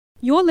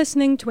You're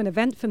listening to an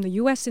event from the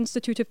U.S.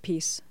 Institute of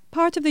Peace,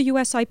 part of the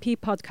USIP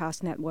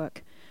podcast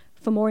network.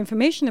 For more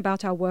information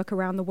about our work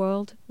around the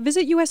world,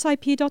 visit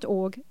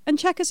usip.org and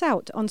check us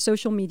out on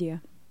social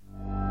media.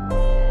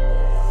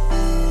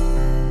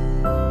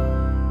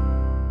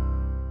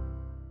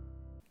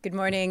 Good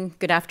morning,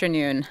 good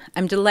afternoon.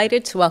 I'm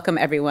delighted to welcome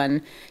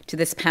everyone to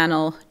this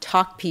panel,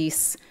 Talk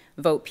Peace,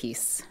 Vote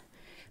Peace.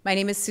 My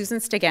name is Susan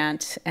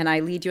Stigant, and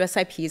I lead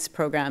USIP's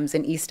programs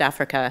in East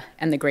Africa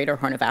and the Greater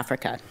Horn of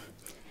Africa.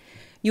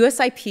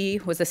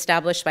 USIP was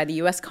established by the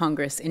U.S.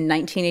 Congress in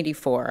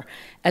 1984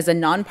 as a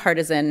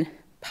nonpartisan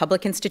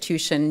public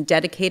institution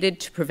dedicated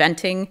to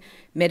preventing,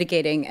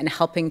 mitigating, and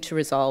helping to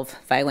resolve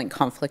violent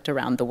conflict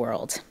around the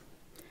world.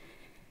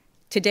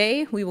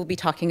 Today, we will be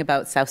talking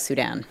about South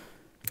Sudan.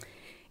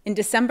 In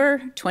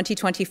December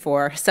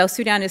 2024, South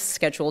Sudan is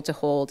scheduled to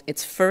hold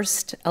its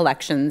first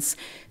elections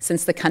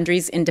since the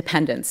country's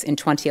independence in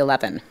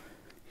 2011.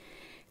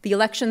 The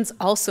elections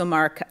also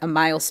mark a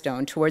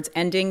milestone towards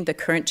ending the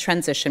current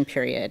transition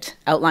period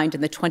outlined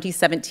in the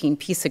 2017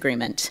 peace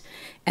agreement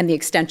and the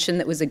extension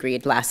that was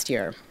agreed last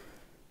year.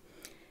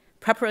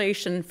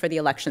 Preparation for the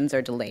elections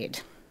are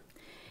delayed.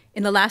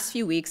 In the last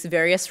few weeks,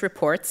 various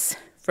reports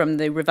from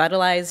the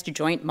revitalized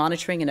Joint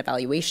Monitoring and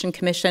Evaluation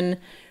Commission,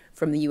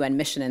 from the UN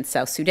Mission in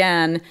South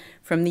Sudan,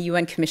 from the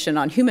UN Commission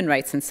on Human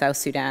Rights in South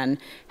Sudan,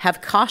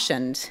 have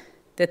cautioned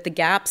that the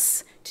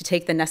gaps to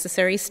take the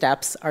necessary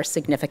steps are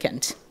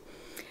significant,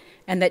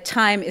 and that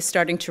time is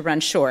starting to run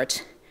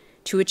short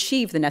to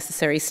achieve the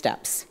necessary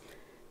steps: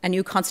 a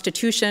new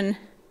constitution,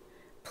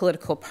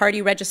 political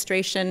party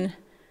registration,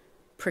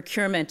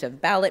 procurement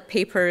of ballot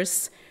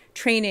papers,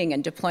 training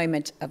and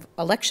deployment of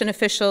election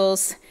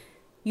officials,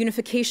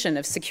 unification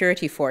of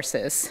security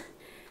forces,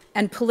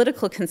 and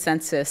political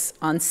consensus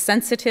on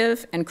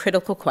sensitive and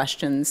critical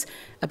questions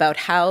about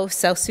how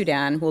South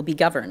Sudan will be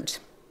governed,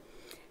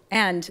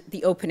 and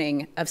the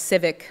opening of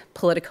civic,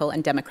 political,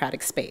 and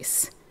democratic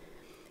space.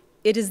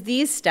 It is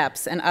these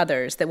steps and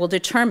others that will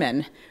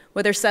determine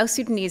whether South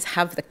Sudanese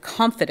have the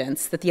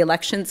confidence that the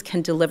elections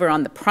can deliver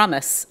on the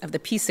promise of the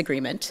peace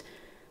agreement,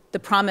 the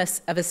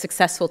promise of a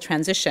successful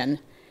transition,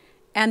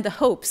 and the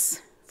hopes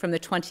from the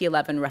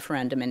 2011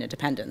 referendum in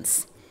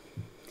independence.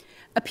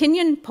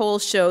 Opinion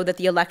polls show that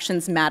the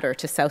elections matter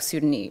to South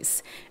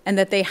Sudanese and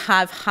that they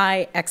have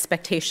high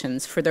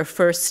expectations for their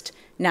first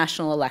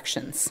national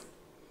elections.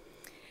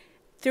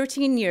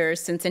 13 years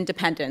since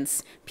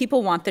independence,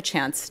 people want the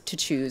chance to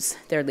choose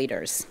their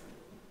leaders.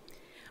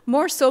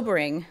 More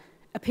sobering,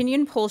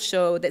 opinion polls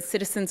show that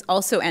citizens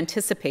also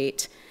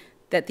anticipate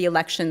that the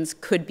elections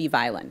could be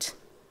violent.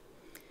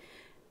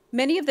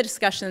 Many of the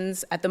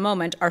discussions at the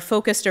moment are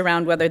focused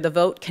around whether the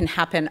vote can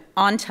happen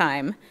on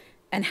time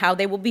and how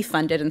they will be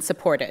funded and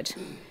supported.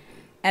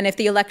 And if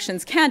the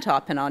elections can't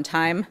happen on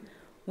time,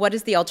 what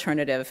is the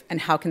alternative and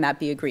how can that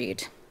be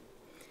agreed?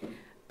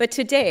 But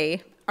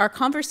today, our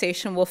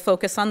conversation will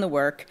focus on the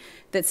work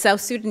that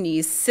South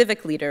Sudanese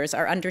civic leaders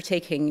are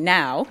undertaking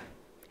now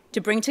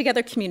to bring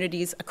together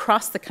communities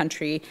across the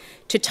country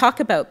to talk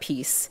about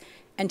peace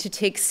and to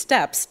take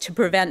steps to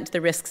prevent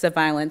the risks of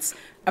violence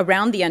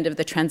around the end of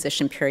the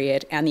transition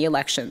period and the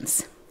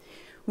elections.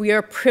 We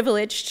are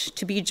privileged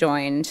to be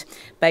joined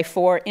by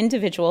 4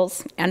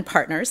 individuals and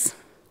partners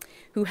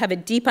who have a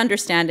deep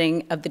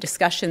understanding of the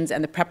discussions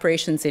and the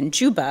preparations in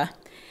Juba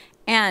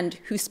and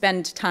who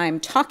spend time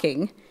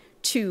talking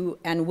to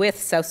and with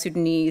South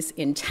Sudanese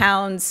in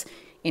towns,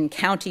 in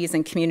counties,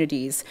 and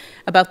communities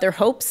about their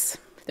hopes,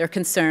 their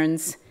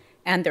concerns,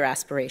 and their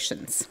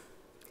aspirations.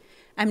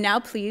 I'm now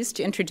pleased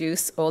to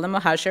introduce Ola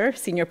Mohajer,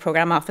 Senior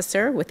Program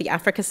Officer with the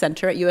Africa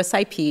Center at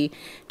USIP,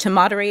 to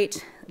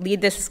moderate, lead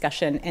this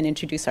discussion, and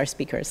introduce our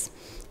speakers.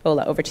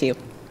 Ola, over to you.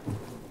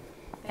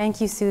 Thank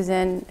you,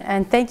 Susan,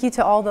 and thank you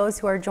to all those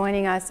who are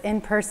joining us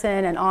in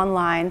person and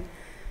online.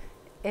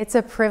 It's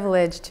a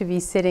privilege to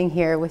be sitting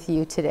here with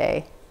you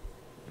today,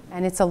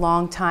 and it's a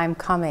long time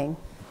coming.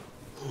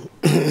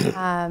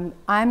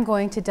 I'm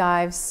going to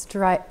dive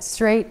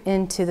straight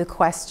into the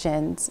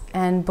questions,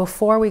 and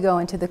before we go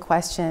into the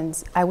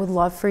questions, I would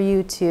love for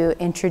you to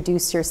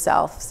introduce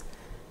yourselves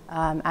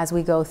as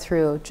we go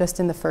through, just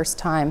in the first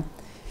time.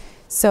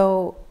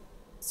 So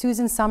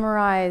Susan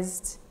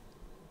summarized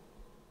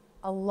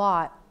a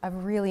lot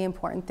of really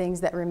important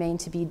things that remain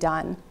to be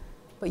done,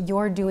 but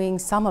you're doing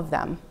some of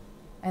them,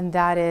 and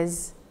that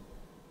is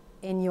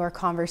in your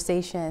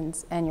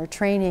conversations and your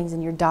trainings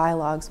and your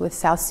dialogues with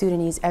South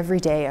Sudanese every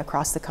day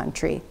across the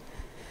country.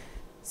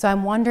 So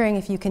I'm wondering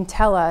if you can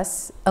tell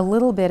us a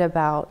little bit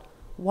about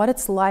what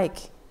it's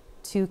like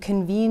to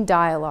convene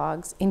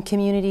dialogues in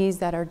communities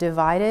that are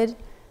divided,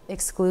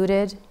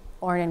 excluded,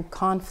 or in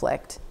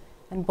conflict.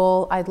 And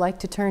Bol, I'd like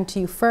to turn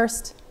to you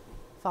first,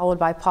 followed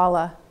by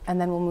Paula,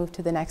 and then we'll move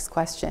to the next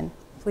question.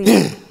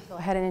 Please go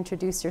ahead and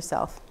introduce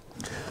yourself.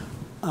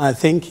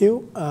 Thank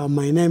you.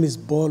 My name is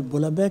Bol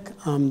Bulabek.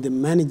 I'm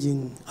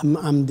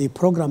the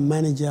program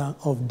manager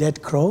of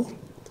Dead Crow,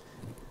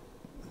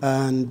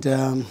 and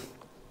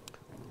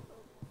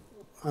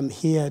I'm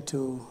here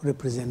to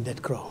represent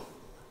Dead Crow.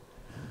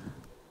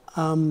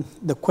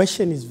 The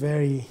question is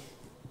very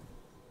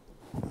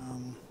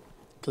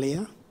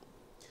clear.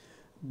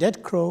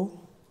 Dead Crow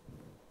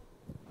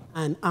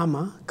and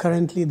AMA,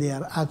 currently they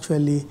are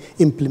actually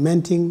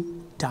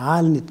implementing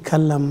Ta'al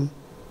Nitkallam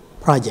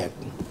project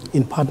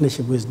in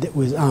partnership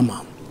with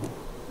AMA,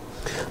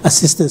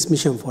 Assistance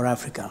Mission for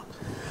Africa.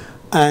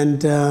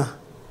 And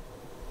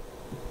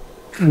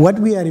what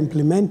we are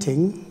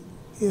implementing,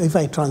 if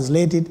I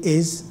translate it,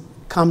 is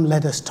Come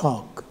Let Us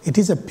Talk. It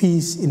is a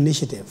peace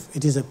initiative.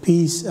 It is a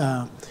peace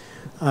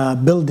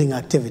building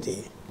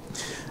activity.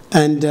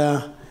 And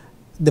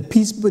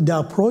the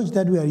approach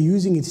that we are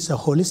using, it is a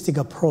holistic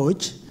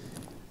approach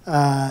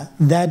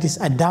that is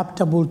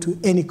adaptable to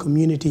any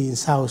community in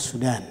South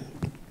Sudan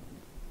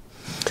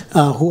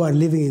who are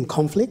living in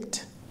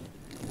conflict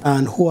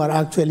and who are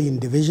actually in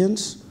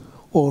divisions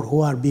or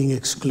who are being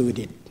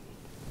excluded.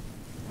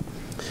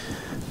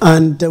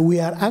 And we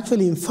are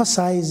actually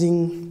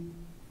emphasizing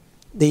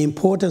the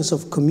importance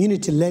of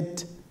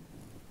community-led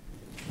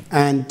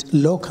and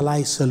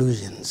localized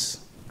solutions.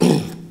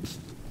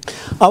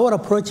 Our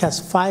approach has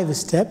 5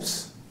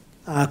 steps: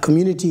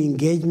 community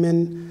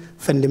engagement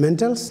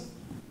fundamentals.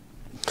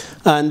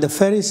 And the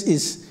first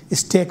is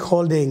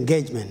stakeholder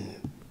engagement,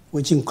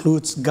 which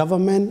includes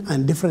government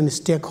and different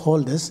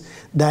stakeholders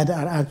that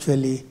are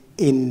actually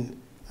in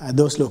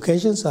those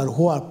locations or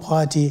who are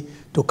party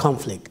to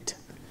conflict.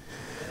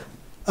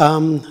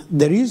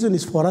 The reason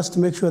is for us to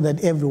make sure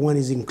that everyone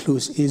is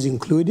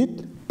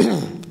included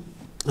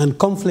and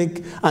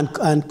conflict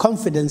and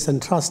confidence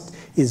and trust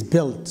is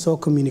built so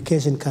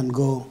communication can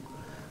go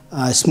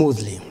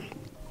smoothly.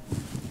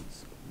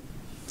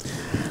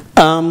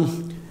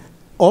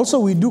 Also,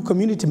 we do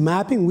community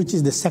mapping, which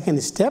is the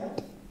second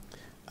step,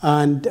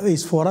 and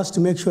it's for us to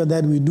make sure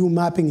that we do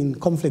mapping in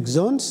conflict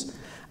zones,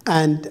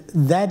 and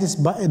that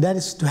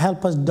is to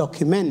help us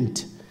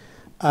document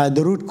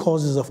the root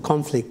causes of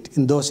conflict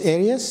in those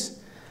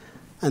areas.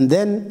 And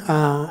then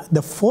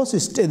the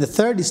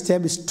third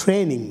step is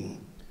training,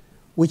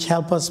 which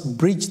help us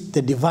bridge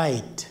the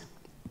divide.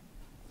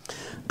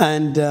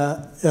 And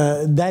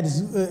that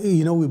is,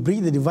 we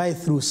bridge the divide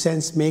through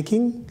sense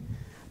making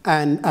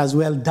and as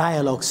well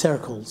dialogue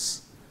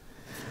circles.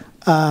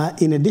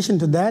 In addition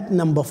to that,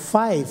 number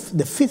 5,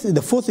 the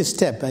fourth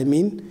step,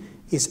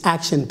 is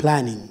action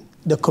planning.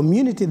 The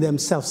community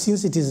themselves,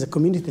 since it is a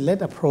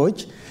community-led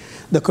approach,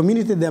 the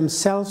community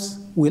themselves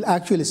will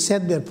actually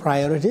set their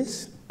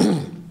priorities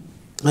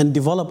and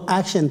develop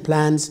action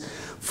plans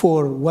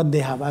for what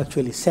they have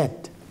actually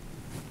set.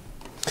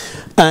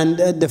 And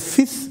the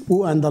fifth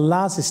and the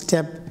last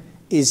step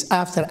is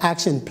after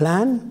action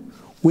plan,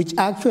 which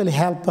actually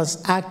help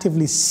us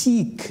actively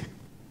seek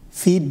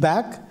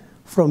feedback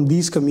from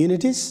these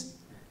communities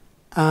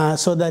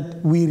so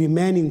that we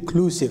remain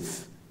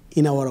inclusive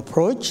in our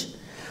approach,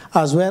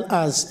 as well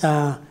as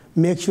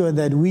make sure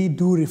that we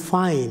do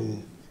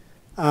refine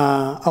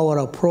our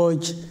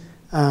approach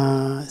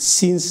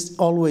since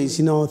always,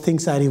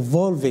 things are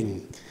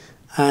evolving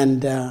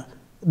and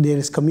there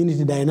is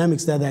community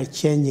dynamics that are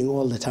changing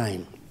all the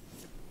time.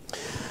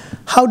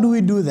 How do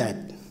we do that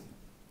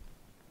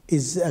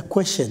is a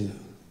question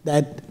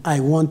that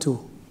I want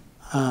to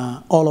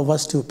all of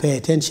us to pay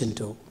attention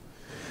to.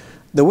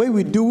 The way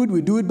we do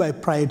it by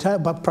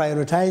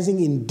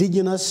prioritizing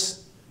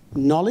indigenous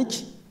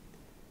knowledge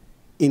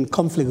in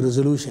conflict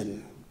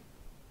resolution.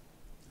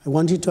 I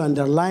want you to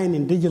underline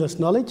indigenous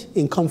knowledge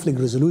in conflict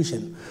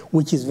resolution,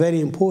 which is very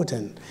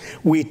important.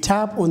 We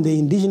tap on the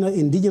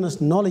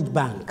indigenous knowledge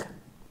bank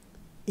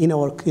in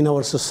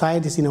our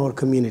societies, in our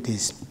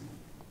communities.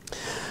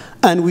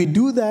 And we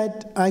do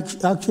that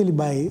actually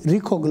by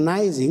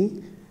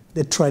recognizing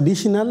the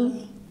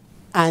traditional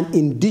and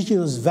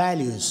indigenous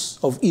values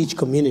of each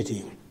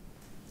community.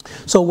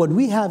 So what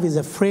we have is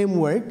a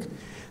framework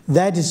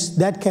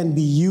that can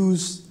be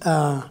used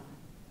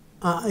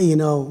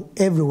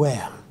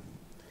everywhere.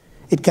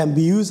 It can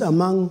be used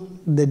among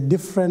the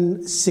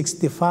different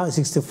 64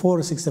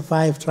 or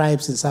 65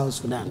 tribes in South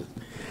Sudan,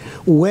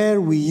 where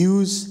we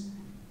use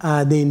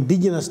the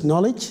indigenous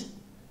knowledge,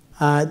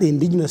 the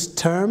indigenous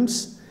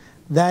terms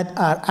that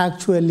are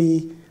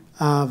actually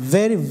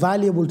very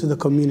valuable to the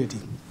community.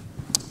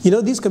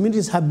 These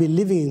communities have been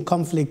living in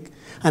conflict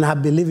and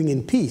have been living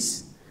in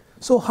peace.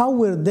 So how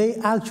were they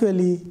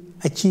actually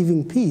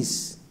achieving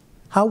peace?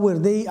 How were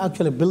they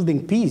actually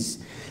building peace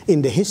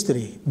in the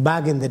history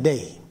back in the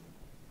day?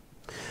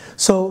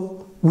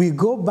 So we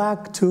go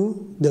back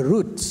to the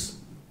roots,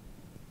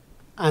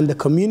 and the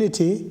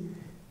community,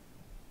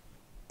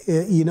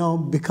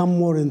 become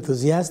more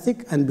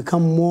enthusiastic and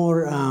become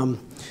more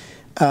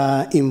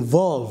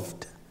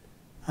involved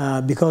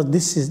because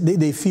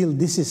they feel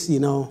this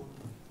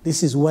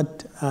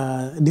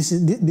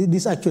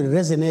actually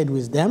resonates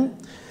with them,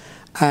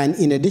 and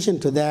in addition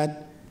to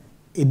that,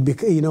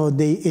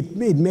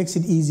 it makes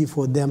it easy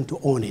for them to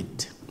own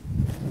it.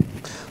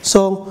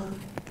 So,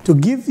 to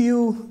give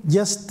you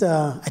just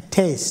a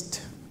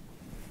taste,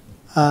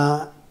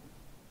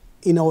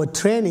 in our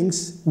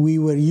trainings which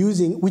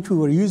we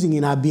were using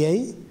in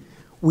ABA,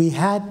 we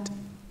had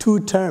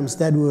 2 terms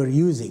that we were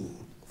using.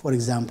 For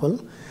example,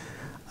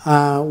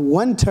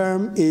 one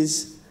term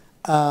is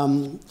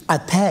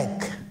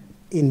attack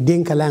in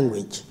Dinka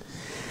language.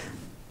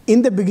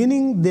 In the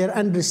beginning, their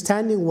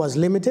understanding was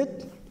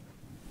limited,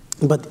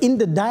 but in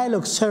the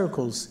dialogue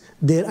circles,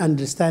 their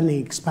understanding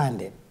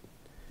expanded.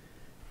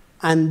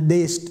 And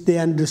they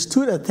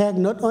understood attack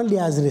not only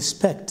as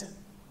respect,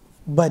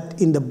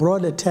 but in the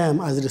broader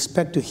term as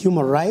respect to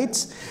human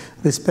rights,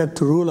 respect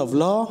to rule of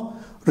law,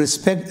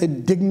 respect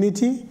and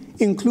dignity,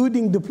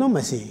 including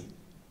diplomacy.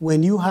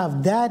 When you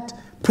have that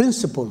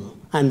principle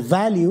and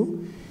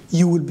value,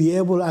 you will be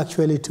able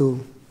actually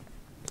to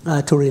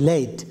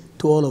relate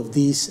to all of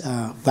these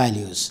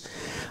values.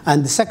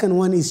 And the second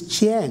one is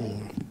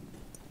Chiang,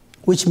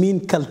 which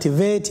means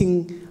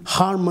cultivating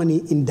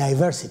harmony in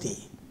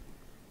diversity.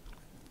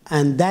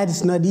 And that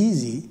is not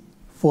easy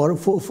when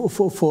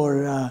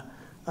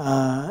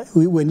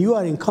you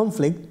are in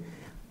conflict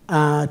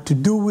to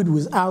do it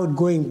without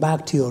going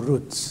back to your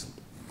roots.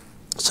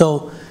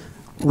 So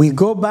we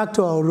go back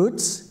to our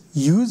roots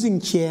using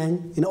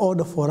Chiang in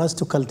order for us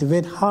to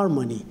cultivate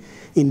harmony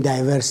in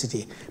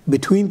diversity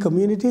between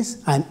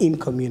communities and in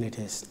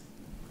communities.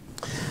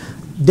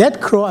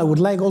 Dead Crow, I would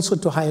like also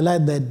to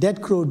highlight that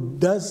Dead Crow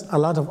does a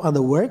lot of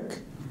other work.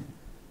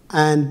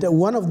 And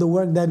one of the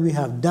work that we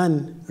have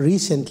done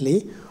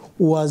recently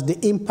was the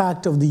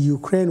impact of the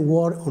Ukraine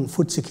war on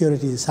food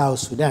security in South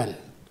Sudan,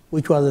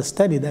 which was a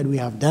study that we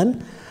have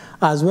done,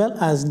 as well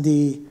as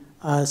the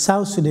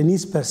South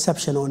Sudanese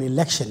perception on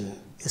election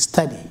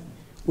study,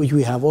 which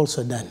we have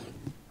also done.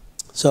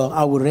 So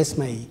I will rest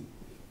my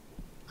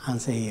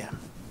answer here.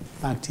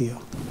 Back to you.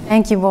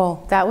 Thank you,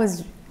 Bol. That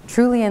was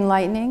truly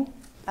enlightening,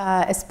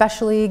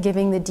 especially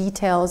giving the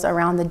details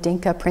around the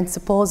Dinka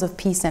principles of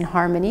peace and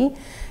harmony,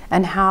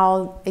 and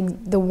how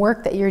the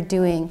work that you're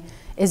doing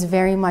is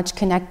very much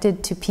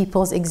connected to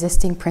people's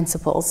existing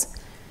principles.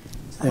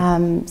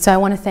 So I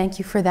want to thank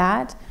you for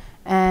that,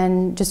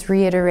 and just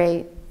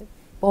reiterate,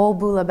 Bol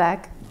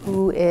Boulabek,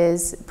 who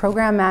is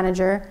Program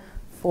Manager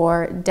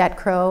for Dead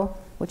Crow,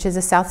 which is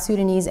a South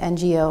Sudanese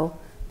NGO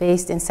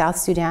based in South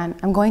Sudan.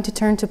 I'm going to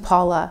turn to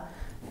Paula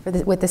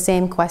with the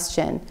same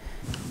question.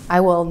 I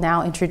will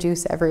now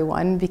introduce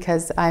everyone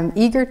because I'm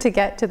eager to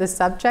get to the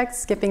subject,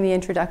 skipping the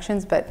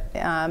introductions, but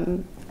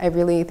I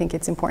really think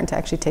it's important to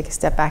actually take a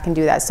step back and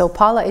do that. So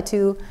Paula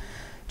Itu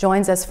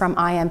joins us from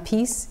I Am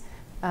Peace,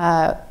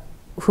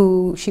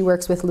 who she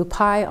works with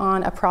Lupai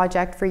on a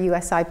project for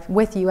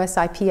with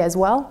USIP as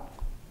well,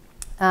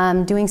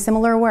 doing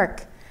similar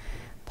work.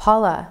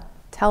 Paula,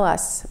 tell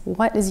us,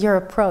 what is your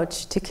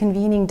approach to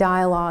convening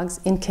dialogues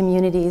in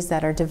communities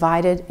that are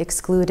divided,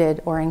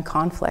 excluded, or in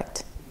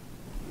conflict?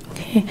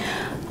 Okay.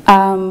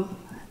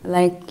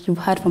 Like you've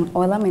heard from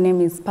Ola, my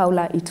name is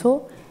Paula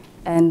Ito,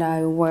 and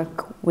I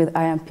work with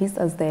I Am Peace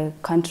as the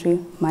country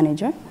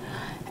manager.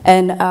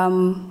 And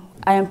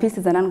I Am Peace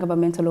is a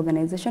non-governmental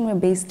organization. We're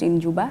based in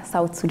Juba,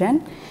 South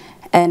Sudan,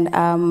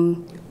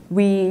 and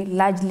we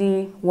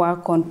largely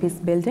work on peace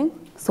building.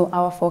 So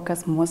our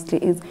focus mostly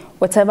is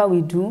whatever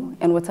we do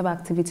and whatever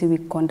activity we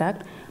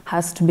conduct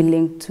has to be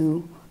linked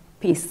to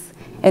peace.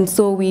 And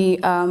so we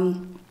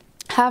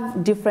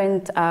have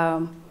different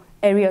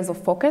areas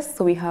of focus.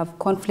 So we have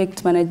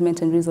conflict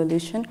management and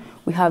resolution.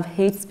 We have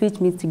hate speech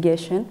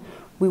mitigation.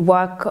 We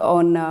work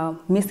on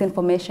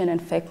misinformation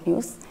and fake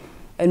news.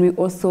 And we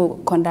also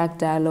conduct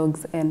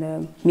dialogues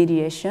and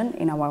mediation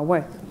in our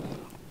work.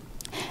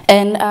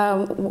 And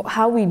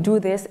how we do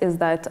this is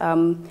that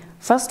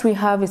first we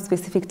have a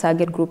specific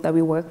target group that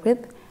we work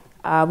with.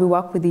 We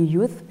work with the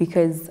youth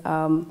because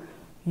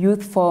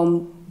youth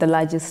form the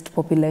largest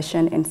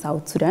population in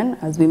South Sudan,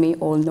 as we may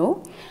all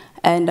know.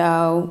 And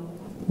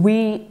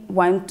we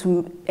want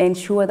to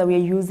ensure that we are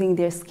using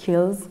their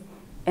skills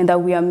and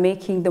that we are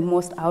making the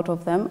most out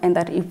of them, and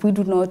that if we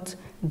do not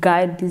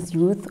guide these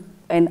youth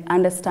and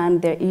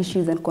understand their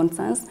issues and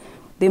concerns,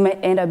 they might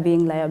end up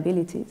being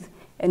liabilities.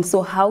 And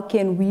so how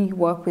can we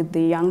work with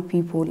the young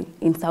people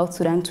in South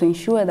Sudan to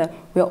ensure that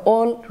we are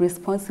all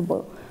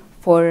responsible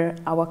for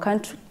our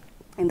country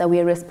and that we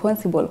are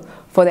responsible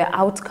for the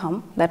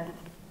outcome that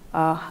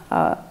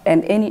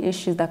and any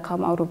issues that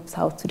come out of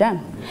South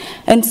Sudan.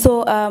 And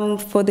so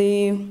for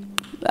the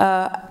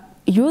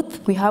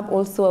youth, we have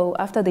also,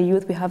 after the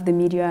youth, we have the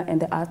media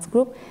and the arts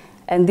group.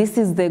 And this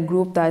is the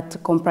group that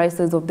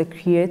comprises of the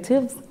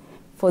creatives.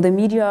 For the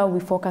media,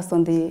 we focus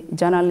on the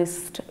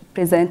journalists,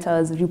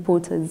 presenters,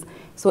 reporters.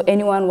 So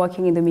anyone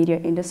working in the media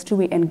industry,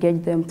 we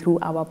engage them through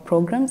our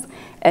programs.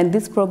 And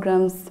these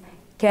programs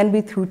can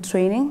be through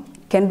training,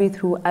 can be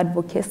through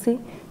advocacy.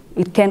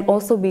 It can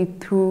also be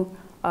through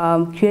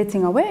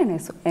creating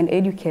awareness and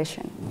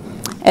education.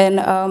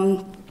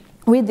 And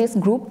with this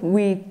group,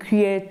 we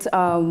create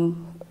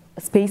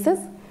spaces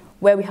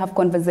where we have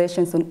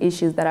conversations on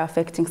issues that are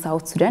affecting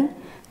South Sudan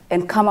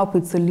and come up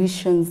with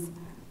solutions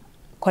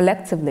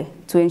collectively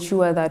to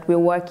ensure that we're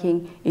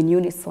working in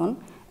unison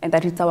and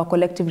that it's our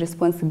collective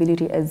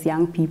responsibility as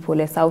young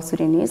people, as South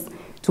Sudanese,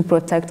 to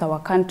protect our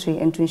country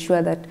and to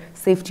ensure that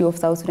safety of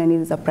South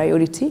Sudanese is a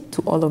priority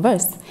to all of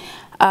us.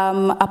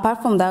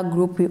 Apart from that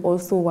group, we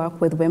also work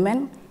with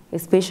women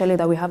especially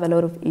that we have a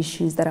lot of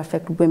issues that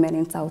affect women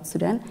in South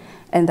Sudan,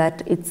 and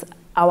that it's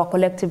our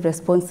collective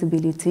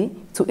responsibility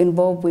to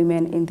involve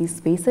women in these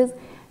spaces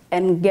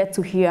and get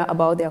to hear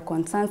about their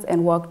concerns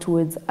and work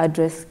towards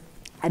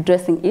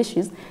addressing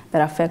issues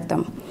that affect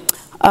them.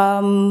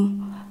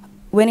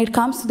 When it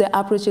comes to the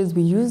approaches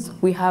we use,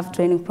 we have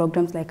training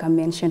programs like I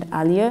mentioned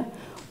earlier.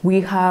 We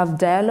have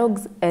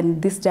dialogues,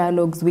 and these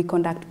dialogues we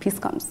conduct peace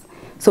camps.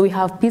 So we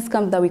have peace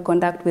camps that we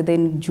conduct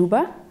within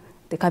Juba,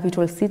 the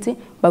capital city,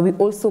 but we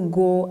also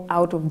go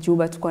out of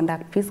Juba to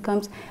conduct peace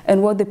camps.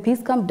 And what the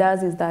peace camp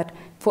does is that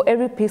for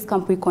every peace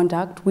camp we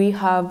conduct, we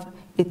have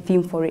a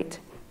theme for it.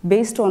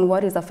 Based on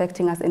what is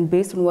affecting us and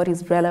based on what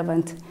is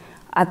relevant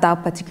at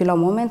that particular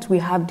moment, we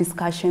have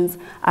discussions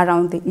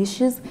around the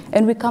issues,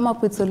 and we come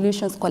up with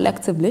solutions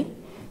collectively,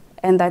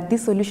 and that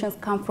these solutions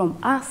come from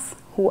us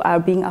who are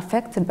being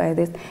affected by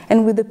this.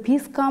 And with the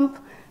peace camp,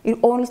 it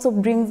also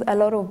brings a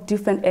lot of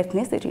different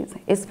ethnicities,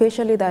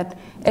 especially that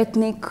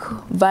ethnic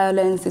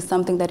violence is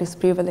something that is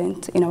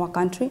prevalent in our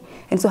country.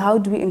 And so how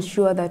do we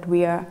ensure that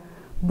we are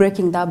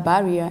breaking that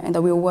barrier and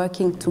that we're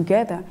working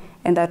together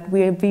and that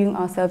we're viewing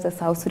ourselves as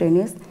South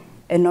Sudanese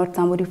and not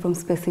somebody from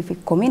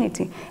specific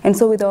community? And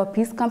so with our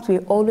peace camps,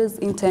 we're always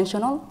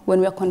intentional when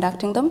we are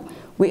conducting them.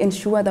 We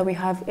ensure that we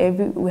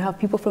have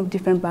people from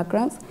different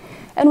backgrounds,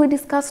 and we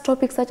discuss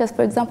topics such as,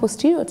 for example,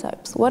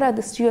 stereotypes. What are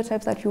the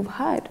stereotypes that you've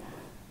heard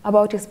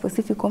about a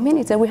specific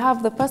community? And we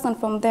have the person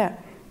from there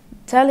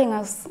telling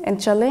us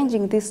and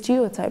challenging these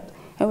stereotypes,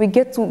 and we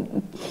get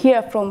to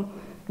hear from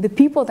the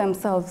people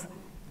themselves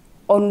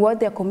on what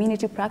their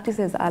community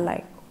practices are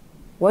like.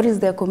 What is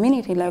their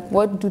community like?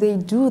 What do they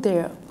do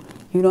there?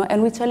 You know,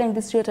 and we challenge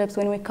these stereotypes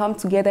when we come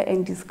together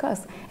and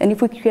discuss. And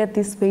if we create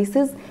these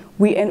spaces,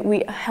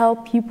 we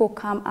help people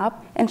come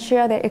up and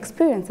share their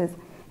experiences.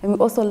 And we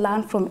also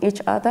learn from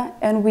each other,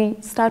 and we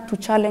start to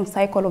challenge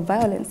cycle of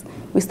violence.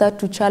 We start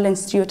to challenge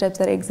stereotypes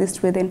that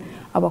exist within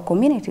our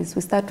communities.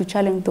 We start to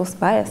challenge those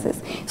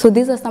biases. So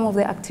these are some of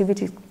the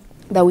activities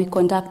that we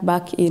conduct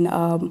back in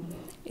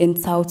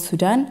South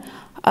Sudan.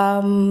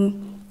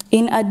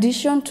 In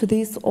addition to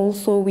this,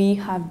 also we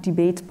have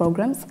debate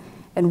programs,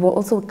 and we'll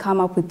also come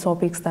up with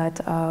topics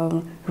that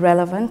are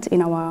relevant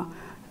in our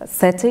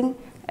setting,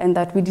 and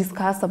that we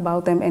discuss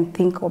about them and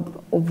think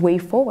of way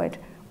forward.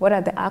 What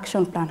are the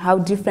action plan? How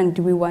different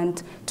do we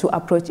want to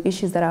approach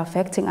issues that are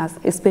affecting us,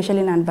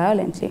 especially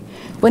non-violently?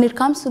 When it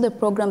comes to the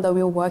program that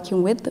we're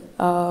working with,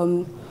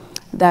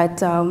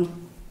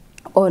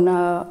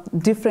 on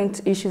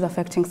different issues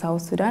affecting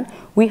South Sudan,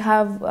 we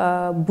have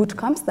boot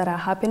camps that are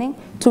happening.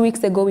 2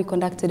 weeks ago, we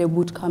conducted a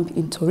boot camp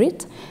in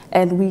Torit,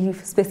 and we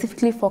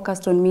specifically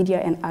focused on media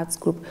and arts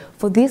group.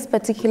 For this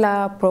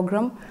particular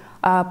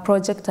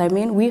project,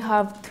 we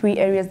have 3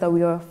 areas that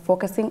we are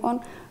focusing on.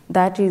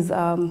 That is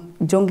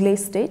Jonglei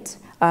State,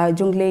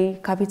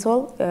 Jonglei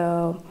Capital.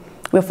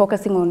 We're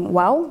focusing on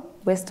Wau,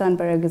 Western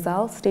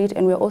Baragazal State,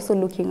 and we're also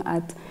looking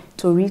at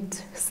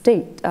Torit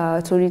State,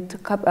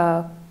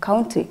 Torit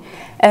County.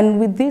 And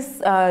with these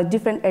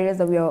different areas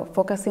that we are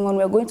focusing on,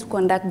 we're going to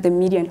conduct the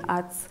media and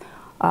arts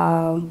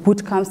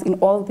boot camps in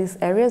all these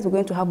areas. We're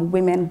going to have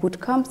women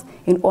boot camps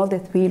in all the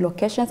 3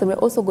 locations, and we're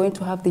also going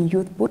to have the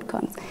youth boot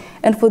camps.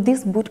 And for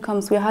these boot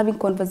camps, we're having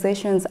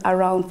conversations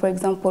around, for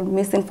example,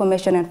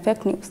 misinformation and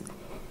fake news.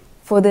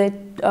 For the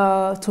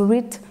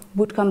Torit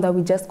boot camp that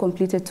we just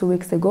completed 2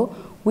 weeks ago,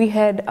 we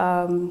had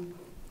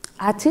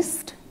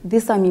artists,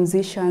 these are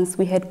musicians,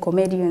 we had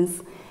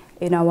comedians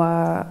in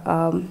our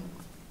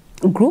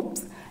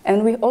groups,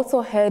 and we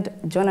also had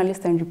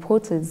journalists and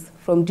reporters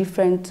from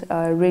different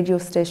radio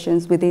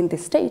stations within the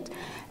state.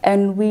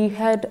 And we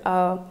had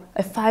a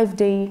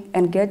 5-day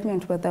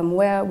engagement with them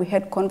where we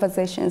had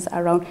conversations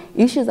around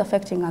issues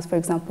affecting us, for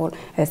example,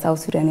 as South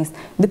Sudanese.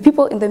 The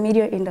people in the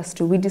media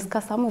industry, we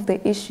discussed some of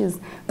the issues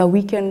that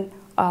we can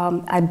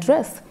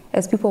address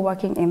as people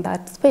working in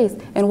that space.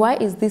 And why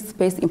is this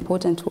space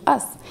important to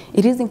us?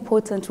 It is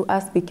important to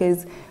us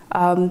because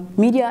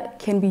media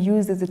can be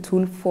used as a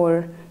tool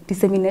for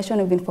dissemination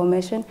of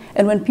information,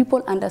 and when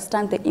people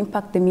understand the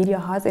impact the media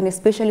has, and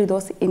especially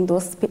those in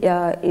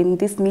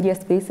these media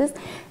spaces,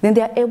 then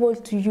they are able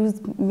to use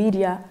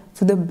media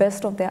to the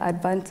best of their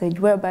advantage,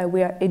 whereby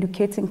we are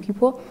educating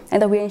people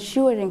and that we are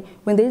ensuring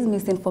when there is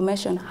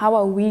misinformation, how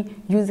are we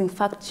using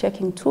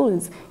fact-checking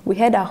tools. We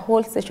had a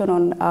whole session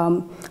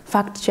on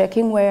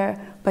fact-checking where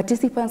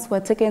participants were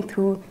taken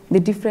through the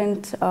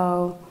different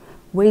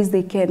ways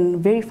they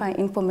can verify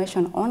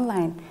information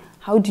online.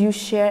 How do you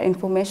share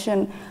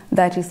information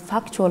that is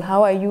factual?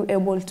 How are you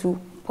able to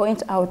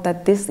point out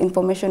that this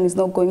information is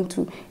not going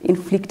to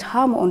inflict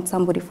harm on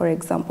somebody, for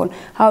example?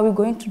 How are we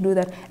going to do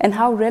that? And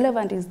how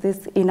relevant is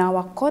this in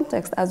our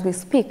context as we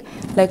speak?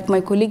 Like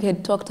my colleague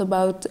had talked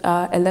about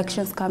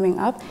elections coming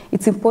up,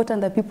 it's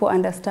important that people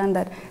understand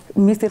that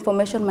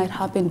misinformation might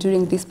happen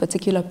during this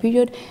particular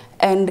period,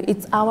 and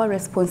it's our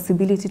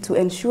responsibility to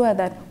ensure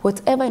that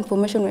whatever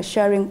information we're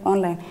sharing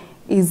online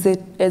is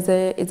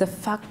a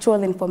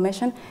factual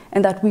information,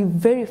 and that we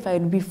verify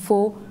it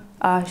before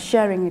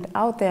sharing it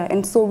out there.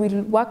 And so we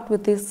worked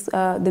with this,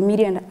 the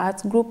Media and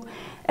Arts group,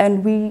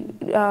 and we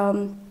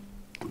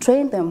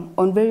train them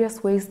on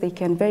various ways they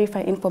can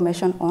verify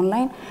information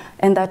online,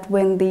 and that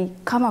when they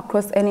come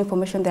across any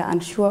information they're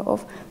unsure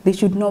of, they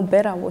should know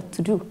better what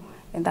to do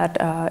in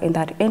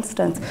that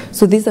instance.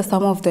 So these are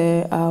some of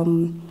the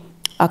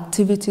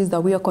activities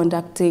that we are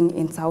conducting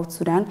in South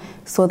Sudan,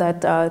 so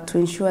that to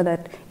ensure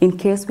that in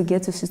case we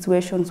get to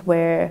situations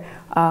where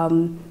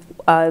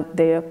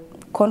there are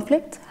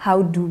conflict,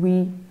 how do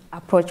we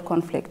approach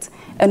conflict?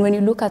 And when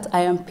you look at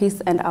I Am Peace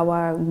and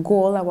our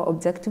goal, our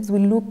objectives, we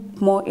look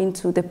more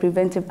into the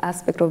preventive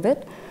aspect of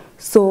it.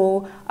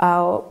 So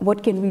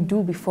what can we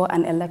do before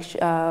an election,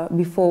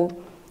 before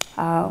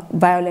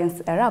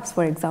violence erupts,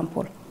 for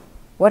example?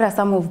 What are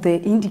some of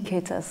the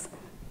indicators?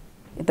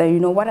 That, you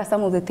know, what are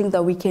some of the things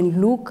that we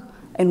can look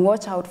and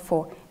watch out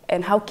for,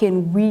 and how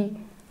can we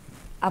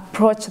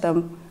approach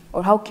them,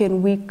 or how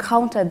can we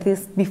counter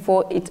this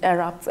before it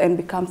erupts and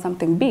becomes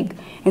something big?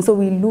 And so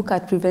we look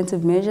at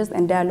preventive measures,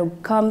 and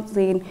dialogue comes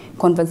in,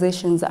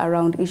 conversations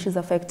around issues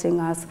affecting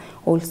us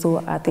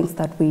also are things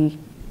that we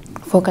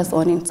focus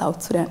on in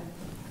South Sudan.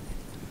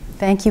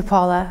 Thank you,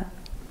 Paula.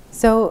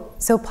 So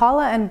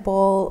Paula and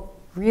Bol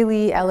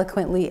really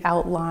eloquently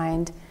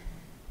outlined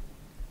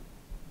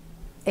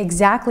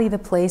exactly the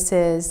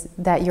places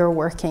that you're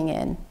working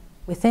in.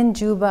 Within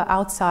Juba,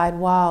 outside,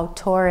 wow,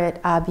 Torit,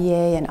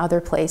 Abyei, and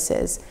other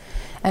places.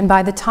 And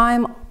by the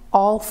time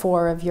all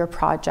 4 of your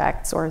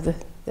projects, or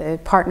the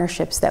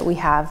partnerships that we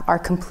have, are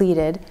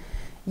completed,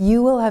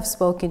 you will have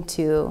spoken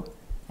to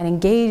and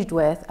engaged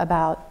with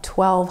about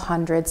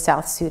 1,200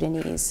 South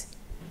Sudanese.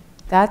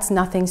 That's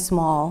nothing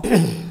small.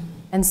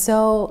 And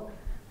so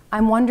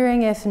I'm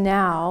wondering if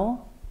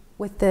now,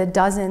 with the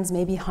dozens,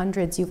 maybe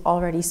hundreds you've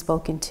already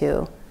spoken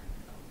to,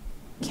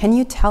 can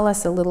you tell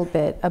us a little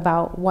bit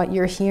about what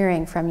you're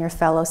hearing from your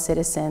fellow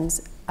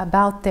citizens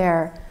about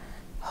their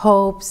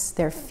hopes,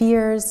 their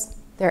fears,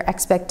 their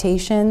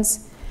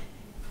expectations?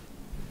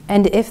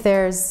 And if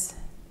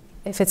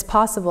it's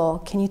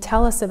possible, can you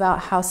tell us about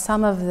how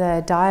some of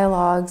the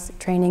dialogues,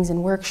 trainings,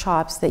 and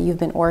workshops that you've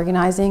been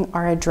organizing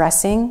are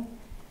addressing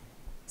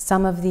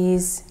some of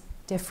these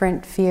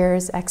different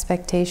fears,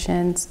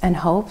 expectations, and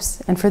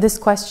hopes? And for this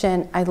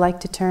question, I'd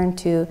like to turn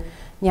to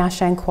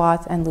Nyasha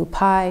Nkwat and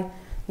Lupai.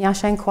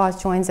 Nyasha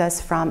Nkwat joins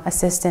us from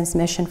Assistance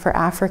Mission for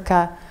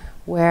Africa,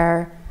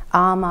 where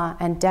ALMA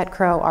and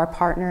DETCRO are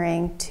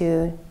partnering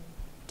to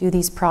do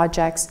these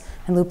projects.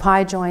 And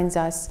Lupai joins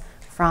us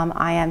from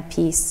I Am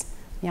Peace.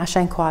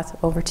 Nyasha Nkwat,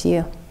 over to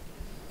you.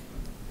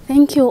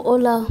 Thank you,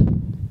 Ola.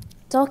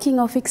 Talking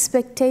of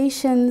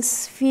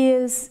expectations,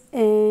 fears,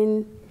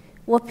 and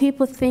what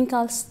people think,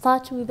 I'll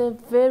start with a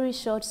very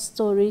short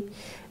story,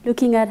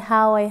 looking at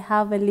how I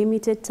have a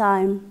limited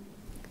time.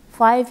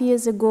 5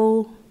 years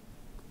ago,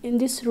 in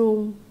this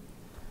room,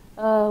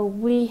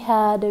 we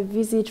had a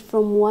visit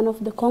from one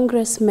of the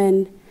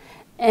congressmen,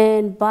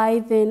 and by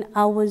then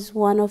I was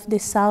one of the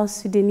South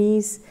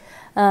Sudanese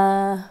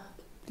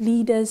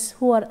leaders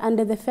who are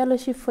under the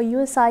fellowship for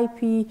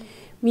USIP.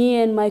 Me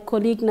and my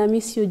colleague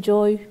Namisio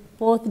Joy,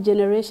 both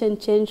Generation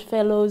Change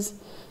Fellows,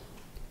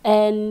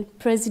 and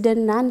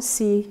President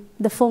Nancy,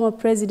 the former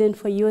president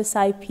for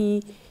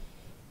USIP,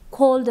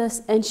 called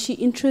us and she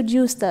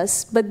introduced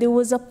us, but there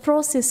was a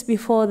process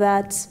before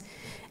that.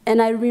 And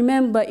I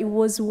remember it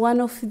was one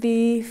of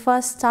the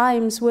first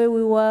times where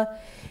we were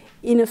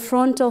in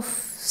front of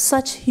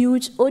such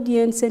huge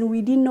audience and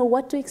we didn't know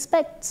what to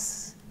expect.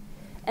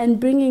 And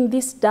bringing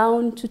this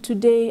down to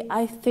today,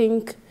 I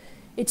think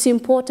it's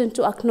important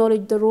to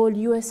acknowledge the role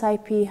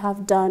USIP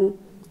have done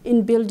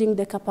in building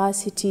the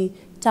capacity,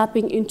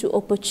 tapping into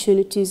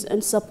opportunities,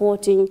 and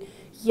supporting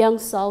young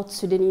South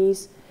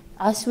Sudanese.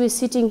 As we're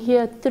sitting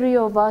here, 3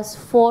 of us,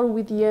 4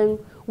 with young,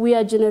 we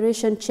are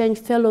Generation Change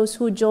Fellows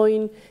who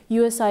joined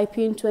USIP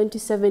in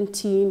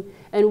 2017,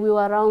 and we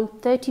were around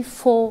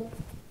 34,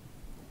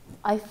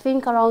 I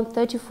think around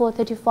 34,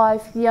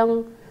 35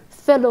 young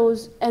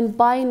fellows, and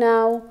by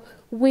now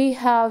we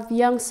have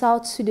young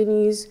South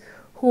Sudanese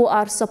who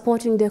are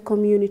supporting their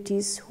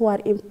communities, who are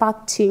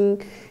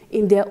impacting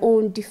in their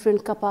own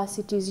different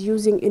capacities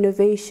using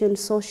innovation,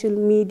 social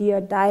media,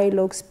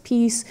 dialogues,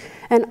 peace.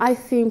 And I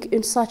think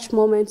in such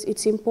moments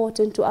it's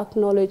important to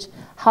acknowledge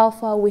how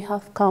far we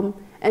have come.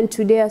 And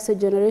today, as a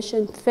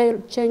Generation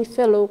Change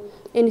Fellow,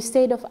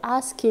 instead of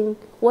asking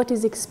what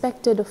is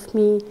expected of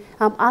me,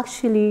 I'm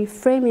actually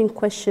framing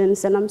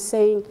questions and I'm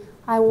saying,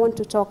 I want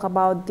to talk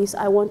about this,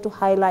 I want to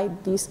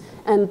highlight this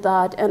and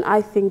that, and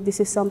I think this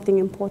is something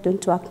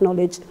important to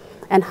acknowledge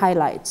and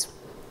highlight.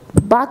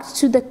 Back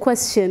to the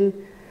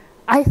question,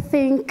 I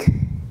think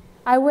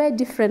I wear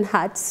different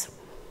hats,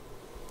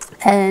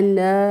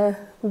 and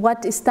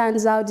what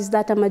stands out is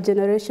that I'm a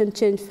Generation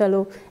Change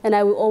Fellow, and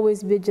I will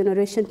always be a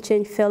Generation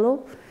Change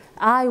Fellow.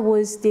 I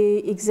was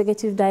the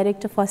Executive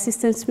Director for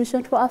Assistance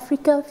Mission for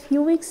Africa a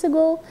few weeks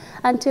ago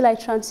until I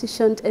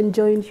transitioned and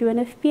joined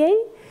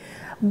UNFPA.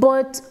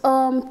 But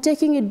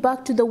taking it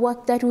back to the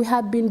work that we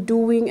have been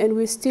doing and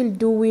we're still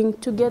doing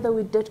together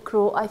with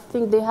DETCRO, I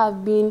think they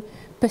have been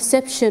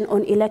perception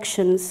on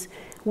elections,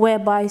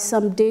 whereby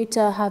some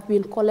data have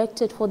been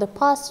collected for the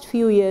past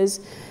few years,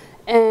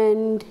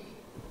 and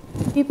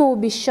people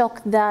will be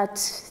shocked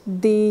that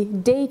the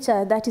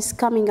data that is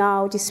coming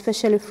out,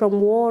 especially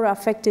from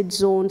war-affected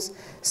zones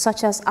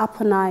such as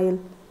Upper Nile,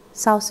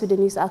 South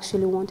Sudanese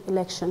actually want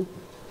election.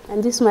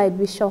 And this might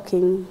be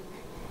shocking.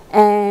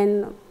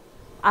 And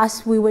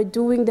as we were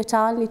doing the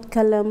Ta'alnit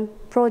Kalam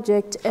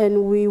project,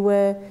 and we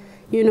were,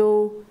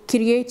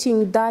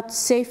 creating that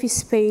safe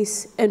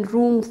space and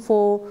room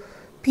for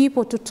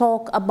people to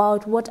talk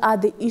about what are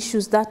the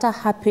issues that are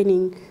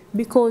happening,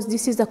 because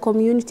this is a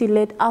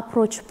community-led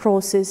approach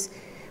process.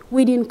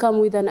 We didn't come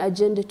with an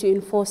agenda to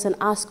enforce and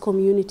ask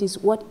communities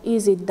what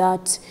is it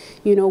that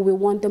we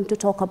want them to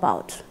talk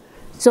about.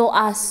 So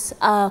as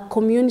a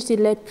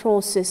community-led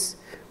process,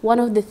 one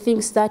of the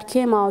things that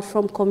came out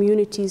from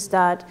communities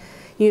that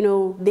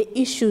the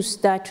issues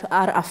that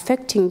are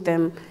affecting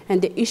them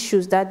and the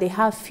issues that they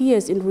have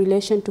fears in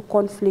relation to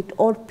conflict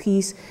or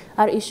peace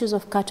are issues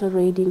of cattle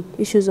raiding,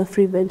 issues of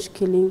revenge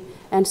killing,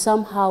 and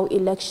somehow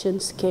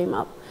elections came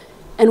up.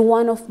 And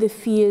one of the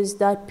fears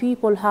that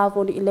people have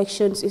on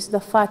elections is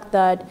the fact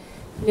that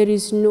there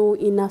is no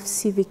enough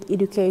civic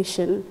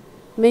education.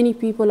 Many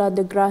people at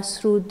the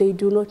grassroots, they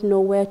do not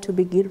know where to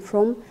begin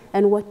from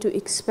and what to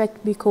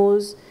expect,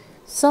 because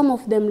some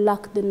of them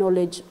lack the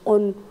knowledge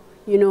on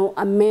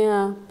a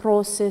mere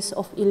process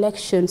of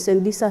elections.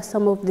 And these are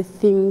some of the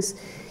things,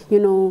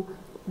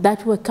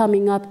 that were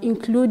coming up,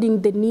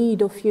 including the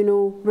need of,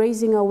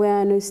 raising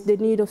awareness, the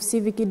need of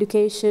civic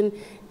education,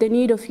 the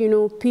need of,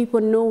 people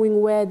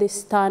knowing where they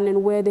stand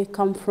and where they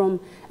come from.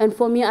 And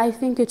for me, I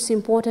think it's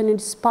important and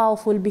it's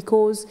powerful,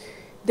 because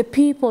the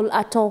people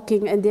are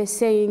talking and they're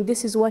saying,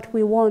 this is what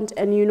we want,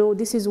 and,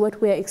 this is what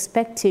we're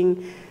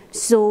expecting.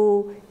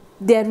 So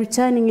they're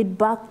returning it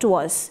back to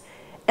us.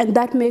 And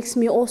that makes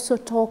me also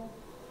talk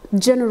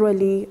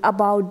generally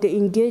about the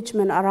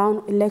engagement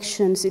around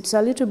elections. It's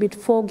a little bit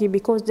foggy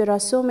because there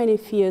are so many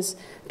fears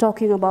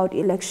talking about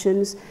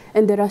elections,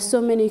 and there are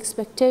so many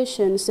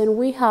expectations, and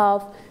we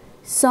have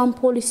some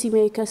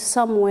policymakers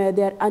somewhere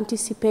they're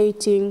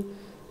anticipating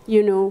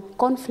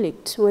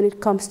conflict when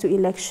it comes to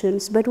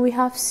elections. But we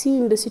have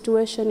seen the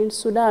situation in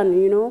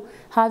Sudan,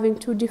 having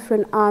two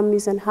different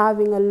armies and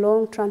having a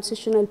long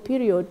transitional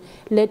period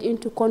led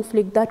into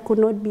conflict that could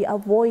not be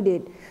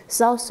avoided.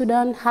 South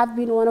Sudan have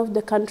been one of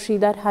the countries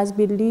that has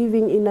been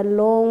living in a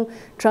long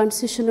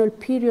transitional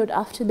period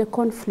after the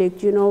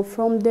conflict,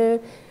 from the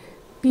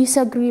peace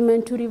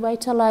agreement to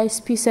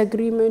revitalized peace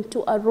agreement to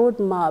a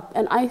roadmap.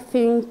 And I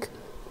think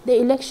the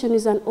election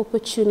is an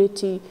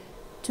opportunity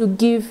to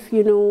give,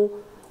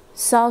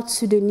 South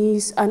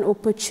Sudanese an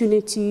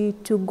opportunity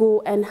to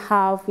go and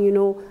have,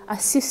 a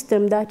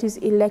system that is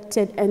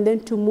elected, and then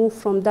to move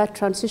from that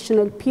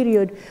transitional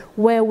period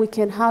where we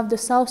can have the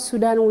South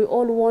Sudan we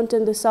all want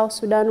and the South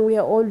Sudan we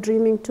are all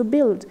dreaming to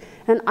build.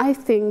 And I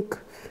think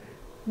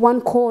one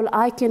call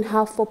I can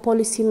have for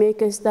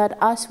policymakers, that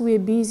as we're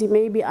busy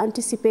maybe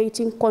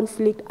anticipating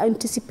conflict,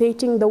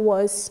 anticipating the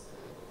worst,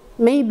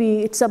 maybe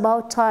it's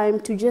about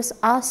time to just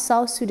ask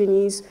South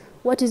Sudanese,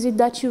 what is it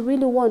that you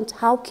really want?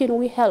 How can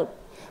we help?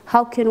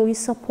 How can we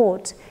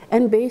support?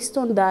 And based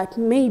on that,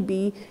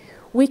 maybe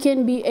we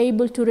can be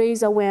able to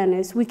raise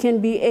awareness. We can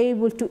be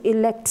able to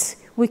elect.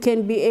 We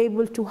can be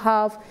able to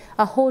have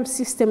a whole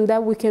system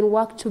that we can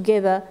work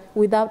together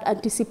without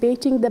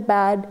anticipating the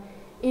bad,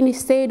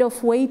 instead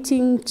of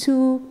waiting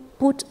to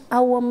put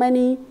our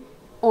money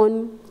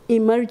on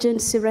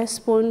emergency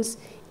response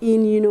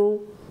in,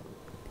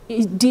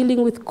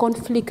 dealing with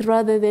conflict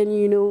rather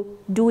than,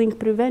 doing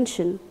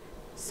prevention.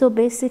 So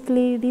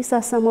basically, these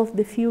are some of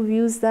the few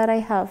views that I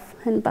have.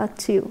 And back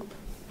to you.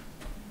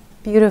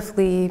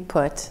 Beautifully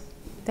put.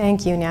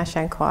 Thank you,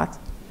 Nyashankwat.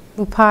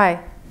 Lupai,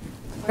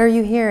 what are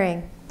you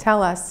hearing?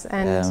 Tell us,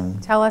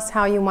 and tell us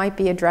how you might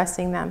be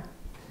addressing them.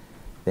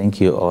 Thank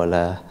you,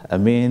 Ola. I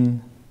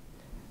mean,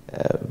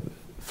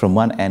 from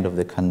one end of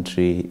the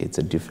country, it's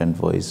a different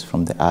voice.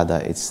 From the other,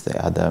 it's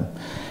the other.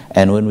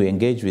 And when we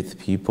engage with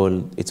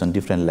people, it's on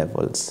different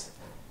levels.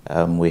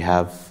 We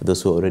have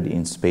those who are already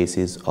in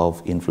spaces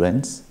of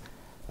influence,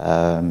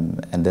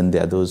 and then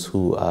there are those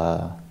who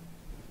are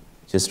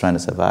just trying to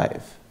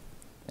survive.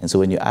 And so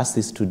when you ask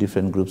these two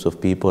different groups of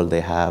people,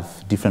 they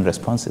have different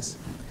responses.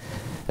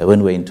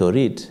 When we're in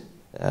Torit,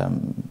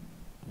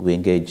 we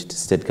engaged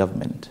state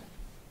government.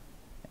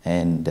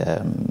 And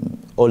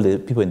all the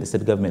people in the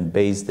state government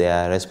base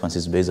their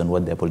responses based on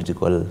what their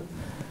political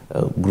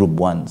group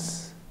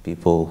wants.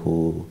 People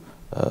who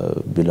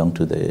belong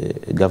to the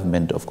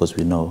government, of course,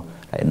 we know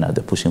right now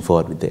they're pushing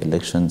forward with the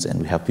elections,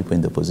 and we have people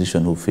in the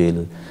opposition who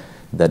feel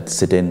that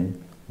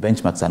certain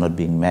benchmarks are not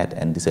being met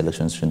and these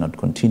elections should not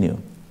continue.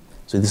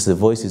 So this is the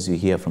voices you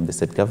hear from the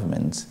state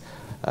governments.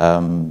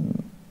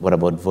 What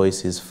about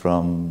voices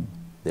from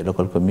the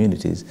local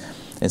communities?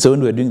 And so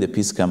when we're doing the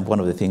peace camp, one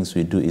of the things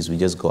we do is we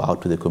just go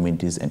out to the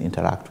communities and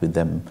interact with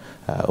them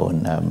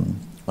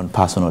on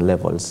personal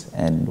levels.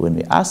 And when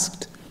we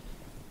asked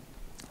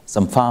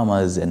some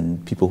farmers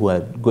and people who are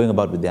going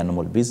about with their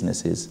normal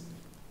businesses,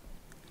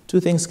 two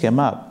things came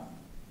up.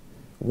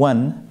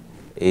 One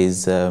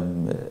is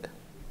who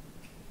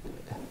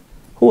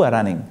are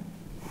running?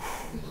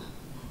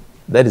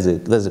 That's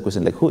a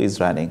question, like who is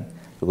running?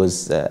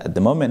 Because at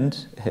the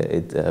moment,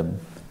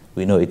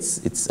 we know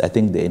it's. I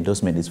think the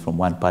endorsement is from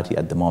one party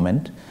at the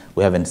moment.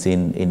 We haven't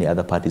seen any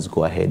other parties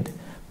go ahead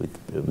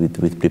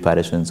with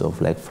preparations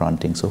of like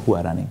fronting. So who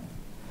are running?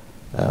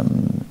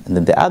 And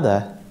then the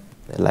other,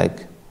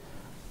 like,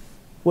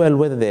 well,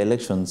 whether the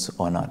elections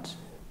or not,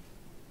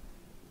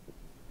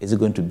 is it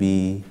going to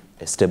be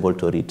a stable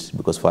Torit?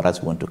 Because for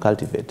us, we want to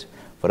cultivate.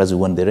 For us, we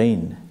want the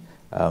rain.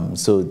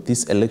 So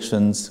these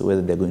elections,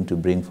 whether they're going to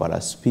bring for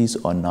us peace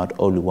or not,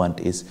 all we want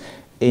is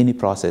any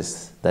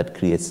process that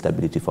creates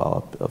stability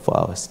for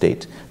our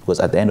state. Because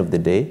at the end of the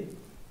day,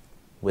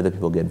 whether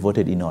people get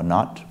voted in or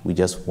not, we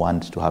just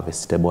want to have a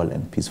stable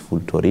and peaceful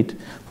Torit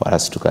for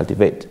us to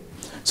cultivate.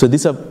 So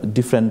these are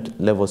different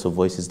levels of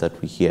voices that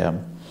we hear,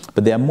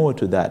 but there are more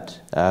to that.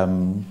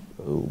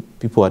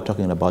 People are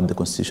talking about the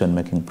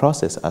constitution-making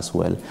process as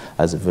well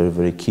as a very,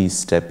 very key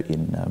step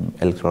in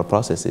electoral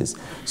processes.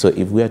 So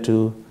if we are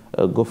to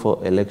go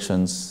for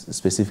elections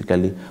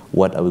specifically,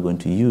 what are we going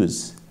to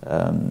use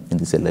in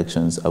these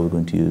elections? Are we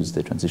going to use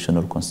the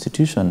transitional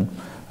constitution,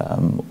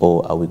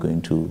 or are we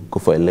going to go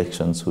for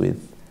elections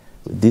with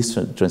this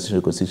transitional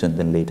constitution,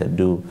 then later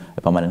do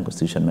a permanent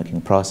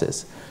constitution-making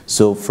process?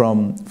 So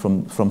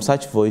from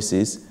such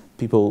voices,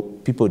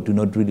 people do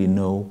not really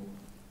know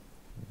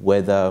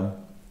whether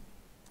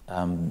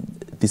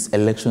these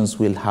elections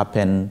will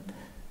happen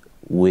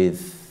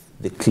with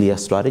the clear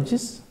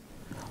strategies,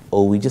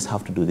 or we just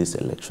have to do these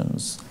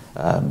elections,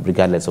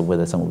 regardless of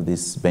whether some of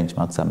these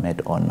benchmarks are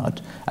met or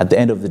not. At the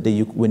end of the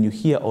day, when you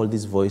hear all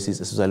these voices,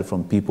 especially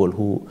from people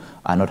who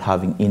are not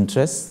having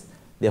interest,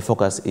 their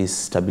focus is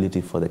stability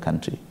for the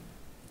country.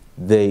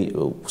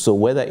 So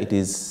whether it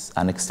is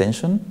an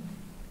extension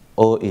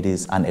or it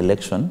is an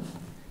election,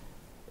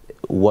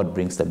 what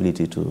brings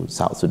stability to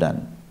South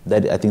Sudan?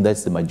 I think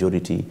that's the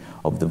majority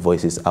of the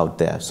voices out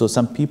there. So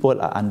some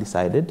people are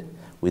undecided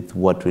with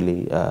what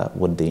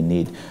they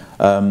need.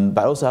 But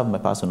I also have my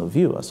personal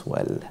view as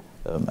well.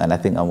 And I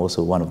think I'm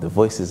also one of the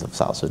voices of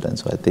South Sudan.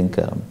 So I think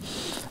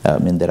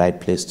I'm in the right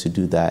place to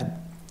do that.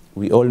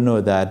 We all know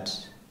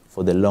that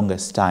for the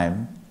longest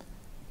time,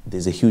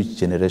 there's a huge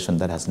generation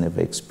that has never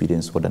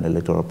experienced what an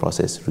electoral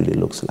process really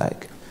looks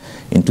like.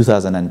 In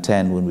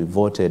 2010, when we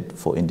voted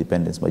for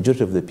independence,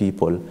 majority of the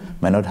people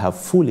might not have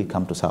fully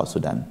come to South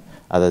Sudan.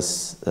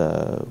 Others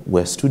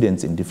were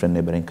students in different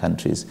neighboring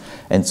countries.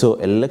 And so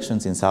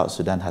elections in South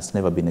Sudan has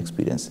never been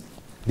experienced.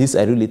 This,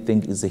 I really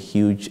think, is a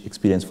huge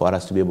experience for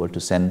us to be able to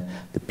send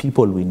the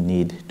people we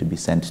need to be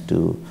sent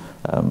to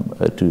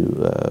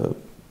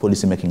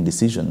policy-making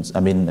decisions,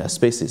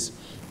 spaces.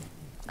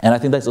 And I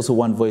think that's also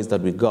one voice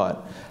that we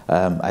got.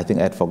 I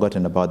think I had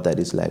forgotten about that.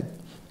 Is like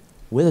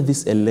whether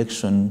this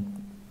election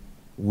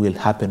will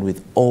happen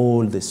with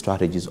all the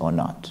strategies or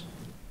not.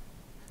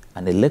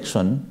 An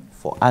election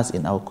for us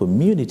in our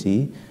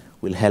community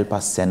will help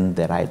us send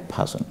the right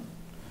person.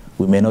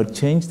 We may not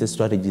change the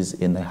strategies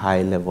in a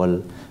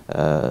high-level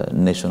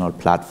national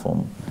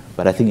platform,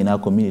 but I think in our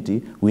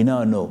community, we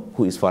now know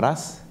who is for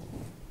us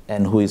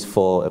and who is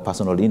for a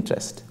personal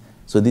interest.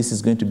 So this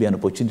is going to be an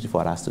opportunity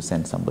for us to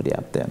send somebody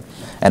up there.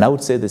 And I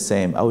would say the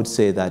same. I would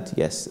say that,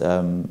 yes,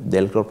 the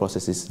electoral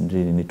processes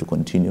really need to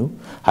continue.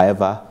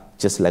 However,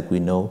 just like we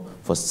know,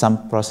 for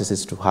some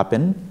processes to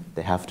happen,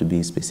 there have to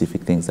be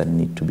specific things that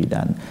need to be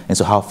done. And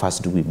so how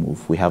fast do we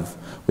move? We have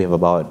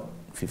about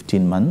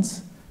 15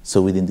 months.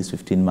 So within these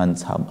 15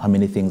 months, how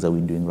many things are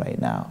we doing right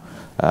now?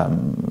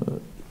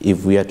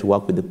 If we are to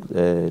work with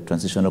the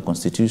transitional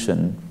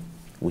constitution,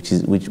 which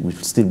will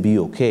still be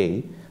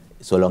okay,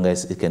 so long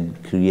as it can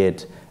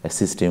create a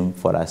system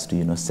for us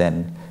to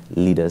send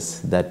leaders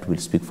that will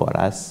speak for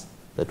us,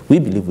 that we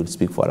believe will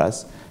speak for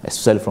us,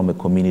 especially from a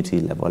community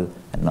level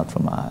and not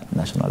from a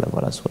national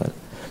level as well.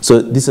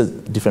 So these are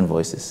different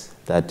voices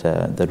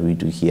that we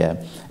do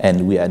here,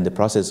 and we are in the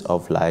process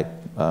of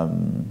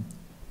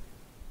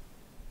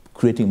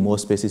creating more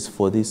spaces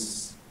for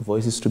these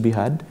voices to be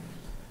heard.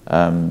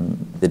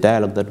 The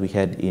dialogue that we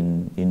had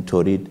in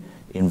Torit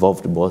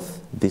involved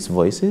both these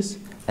voices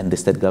and the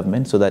state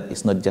government, so that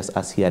it's not just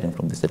us hearing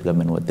from the state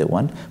government what they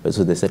want, but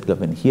also the state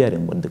government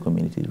hearing what the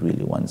community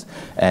really wants.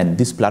 And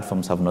these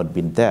platforms have not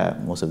been there.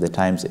 Most of the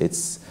times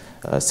it's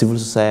civil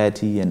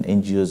society and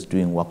NGOs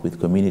doing work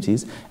with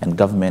communities, and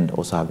government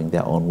also having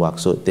their own work.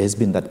 So there's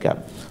been that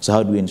gap. So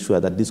how do we ensure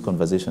that these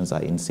conversations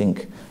are in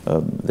sync?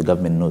 The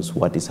government knows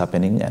what is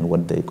happening and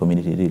what the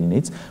community really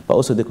needs, but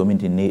also the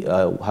community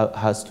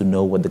has to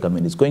know what the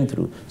government is going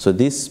through. So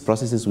these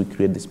processes, we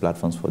create these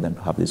platforms for them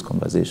to have these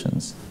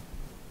conversations.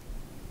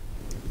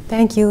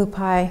 Thank you,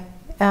 Lupai.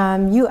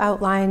 You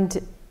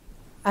outlined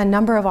a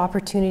number of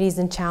opportunities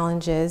and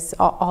challenges,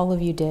 all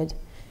of you did.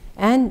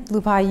 And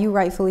Lupai, you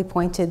rightfully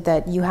pointed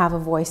that you have a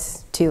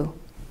voice too.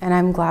 And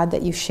I'm glad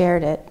that you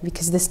shared it,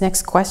 because this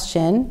next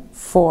question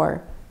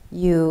for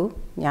you,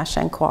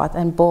 Nyashankwat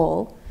and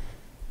Bol,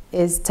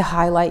 is to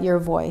highlight your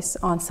voice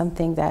on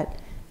something that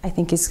I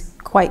think is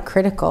quite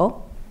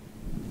critical.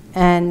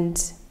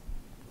 And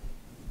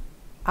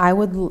I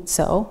would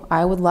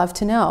love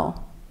to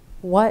know,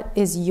 what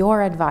is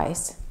your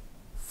advice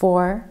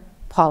for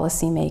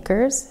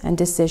policymakers and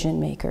decision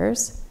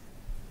makers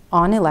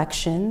on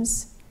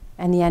elections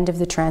and the end of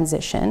the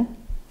transition?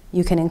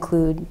 You can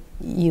include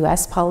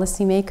US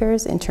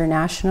policymakers,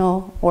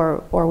 international,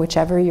 or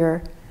whichever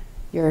your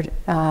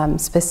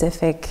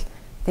specific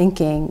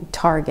thinking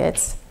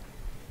targets.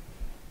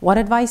 What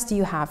advice do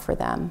you have for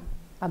them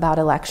about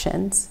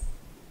elections?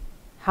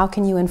 How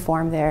can you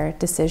inform their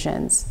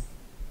decisions?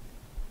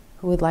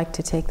 Who would like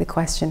to take the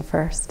question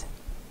first?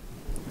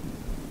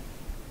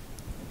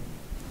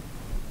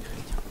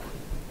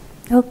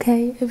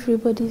 Okay,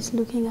 everybody's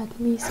looking at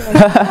me, so I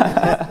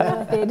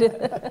can go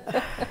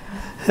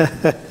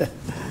ahead.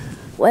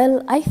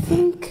 Well, I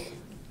think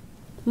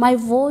my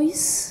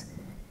voice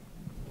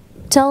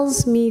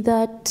tells me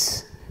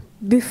that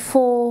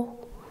before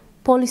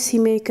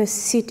policymakers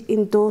sit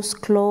in those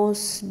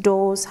closed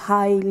doors,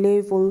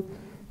 high-level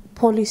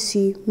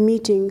policy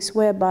meetings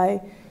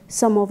whereby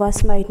some of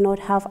us might not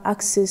have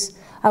access,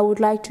 I would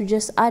like to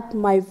just add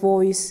my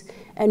voice,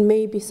 and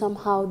maybe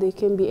somehow they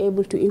can be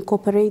able to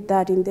incorporate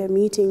that in their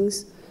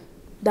meetings,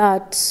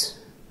 that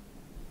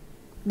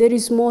there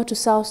is more to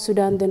South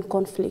Sudan than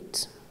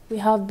conflict. We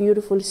have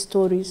beautiful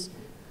stories.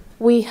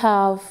 We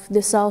have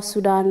the South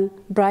Sudan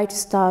Bright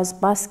Stars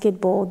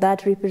basketball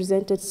that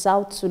represented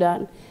South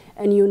Sudan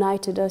and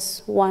united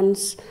us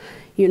once,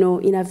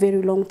 in a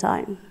very long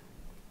time.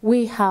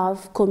 We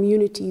have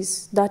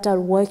communities that are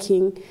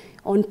working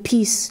on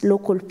peace,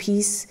 local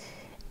peace,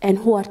 and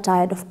who are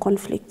tired of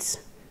conflicts.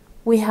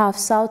 We have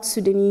South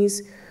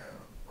Sudanese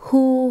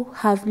who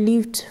have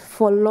lived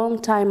for a long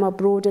time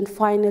abroad, and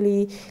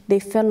finally they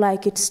felt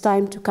like it's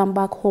time to come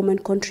back home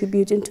and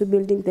contribute into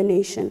building the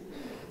nation.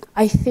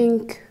 I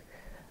think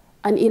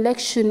an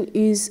election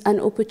is an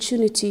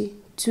opportunity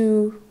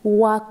to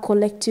work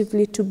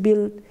collectively to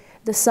build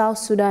the South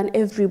Sudan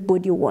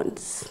everybody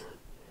wants.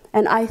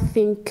 And I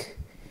think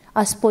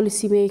as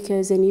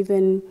policymakers and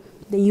even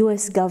the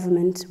US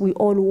government, we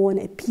all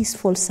want a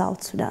peaceful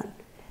South Sudan.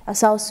 A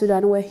South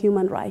Sudan where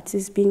human rights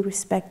is being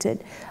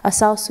respected. A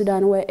South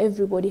Sudan where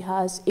everybody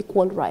has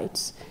equal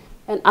rights.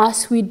 And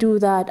as we do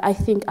that, I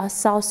think as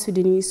South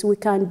Sudanese, we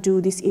can't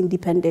do this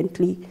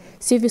independently.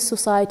 Civil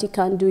society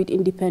can't do it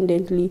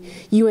independently.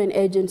 UN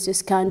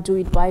agencies can't do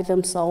it by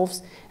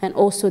themselves. And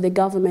also the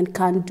government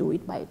can't do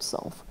it by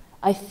itself.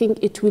 I think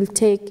it will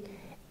take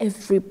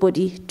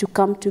everybody to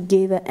come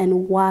together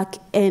and work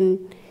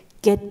and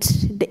get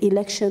the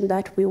election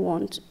that we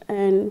want.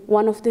 And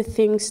one of the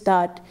things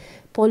that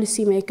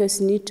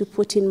policymakers need to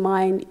put in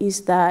mind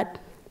is that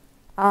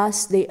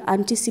as they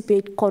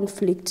anticipate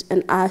conflict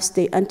and as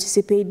they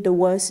anticipate the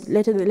worst,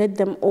 let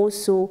them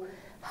also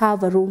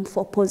have a room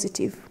for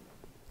positive.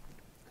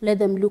 Let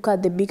them look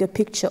at the bigger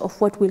picture of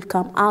what will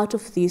come out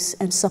of this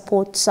and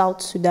support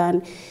South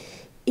Sudan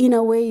in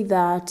a way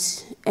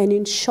that, and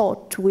in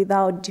short,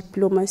 without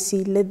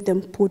diplomacy, let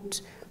them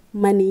put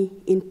money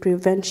in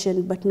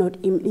prevention, but not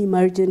in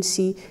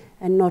emergency,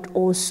 and not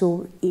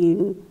also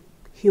in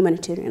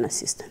humanitarian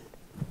assistance.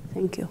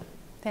 Thank you.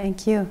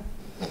 Thank you.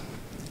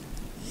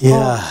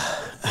 Yeah.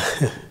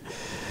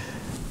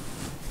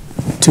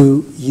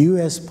 To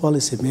US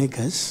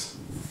policymakers,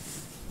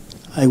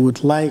 I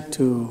would like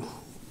to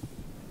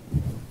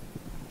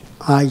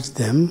urge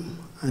them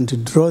and to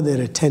draw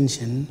their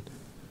attention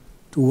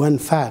to one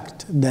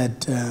fact,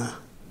 that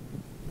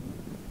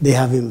they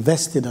have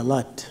invested a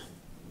lot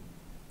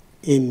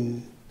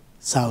in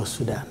South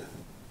Sudan.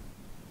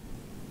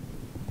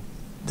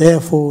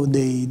 Therefore,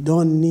 they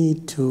don't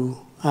need to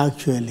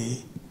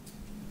actually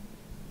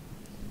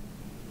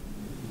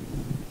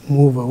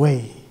move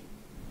away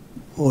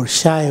or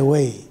shy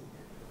away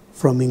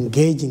from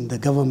engaging the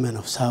government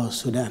of South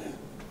Sudan.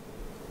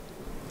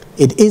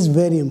 It is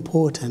very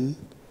important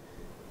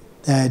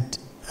that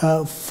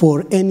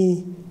for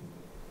any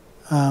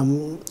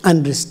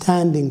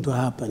understanding to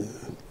happen,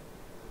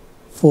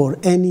 for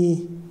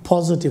any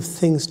positive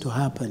things to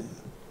happen,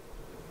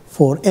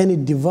 for any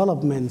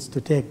developments to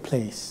take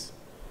place,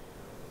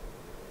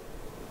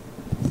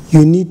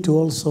 you need to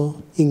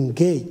also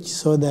engage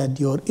so that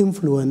your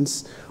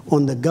influence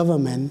on the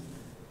government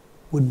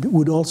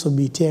would also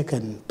be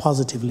taken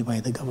positively by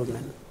the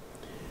government.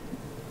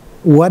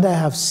 What I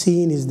have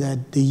seen is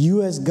that the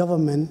US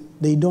government,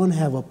 they don't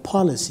have a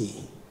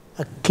policy,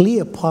 a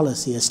clear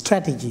policy, a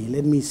strategy,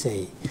 let me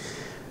say,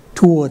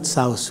 towards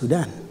South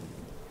Sudan.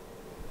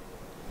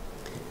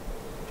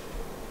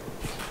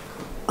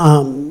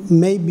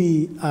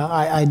 Maybe,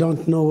 I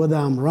don't know whether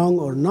I'm wrong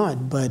or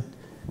not, but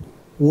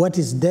what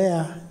is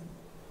there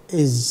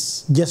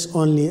is just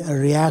only a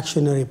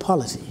reactionary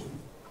policy.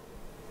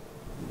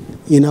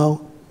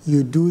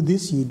 You do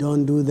this, you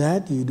don't do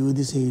that, you do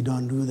this and you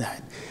don't do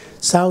that.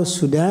 South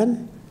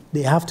Sudan,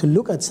 they have to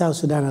look at South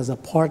Sudan as a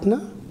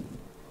partner,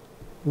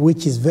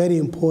 which is very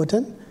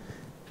important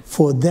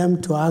for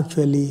them to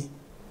actually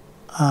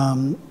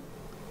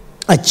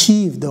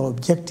achieve the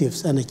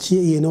objectives and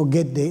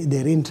get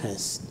their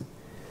interests.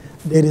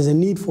 There is a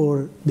need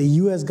for the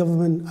US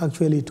government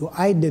actually to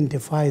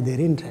identify their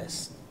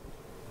interests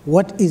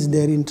what is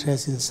their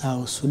interest in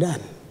South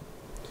Sudan.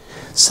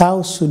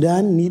 South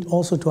Sudan need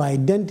also to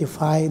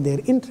identify their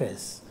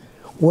interests.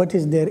 What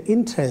is their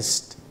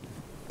interest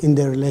in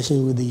their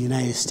relation with the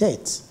United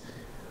States?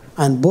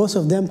 And both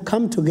of them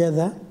come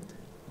together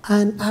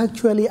and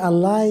actually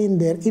align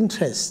their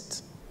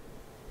interests,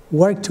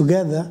 work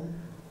together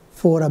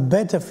for a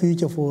better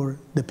future for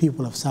the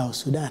people of South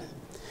Sudan.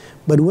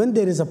 But when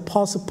there is a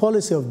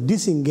policy of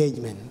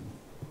disengagement,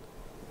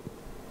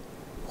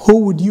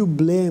 who would you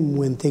blame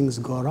when things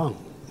go wrong?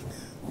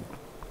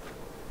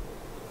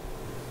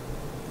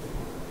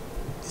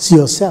 It's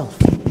yourself.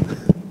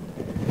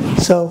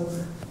 So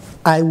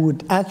I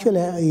would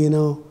actually,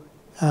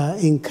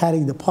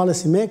 encourage the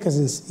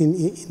policymakers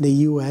in the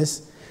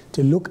U.S.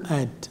 to look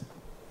at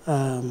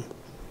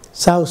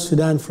South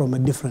Sudan from a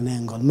different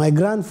angle. My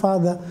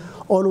grandfather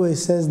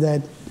always says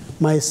that,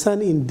 my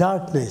son, in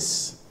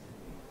darkness,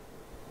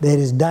 there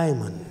is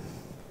diamond,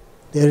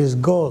 there is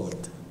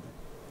gold,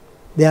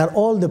 they are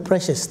all the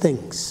precious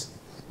things.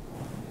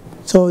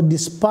 So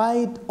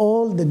despite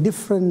all the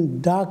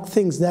different dark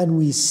things that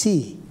we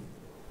see,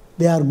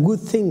 there are good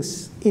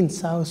things in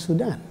South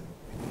Sudan,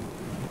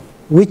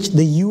 which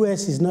the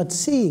U.S. is not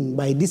seeing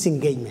by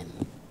disengagement.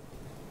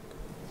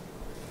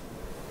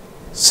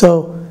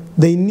 So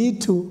they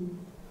need to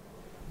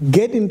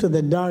get into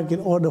the dark in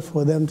order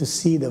for them to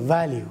see the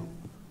value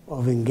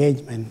of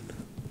engagement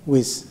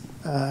with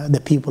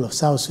the people of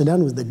South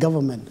Sudan, with the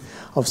government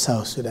of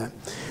South Sudan.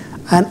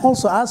 And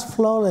also, as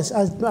flawless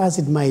as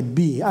it might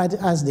be,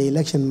 as the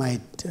election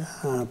might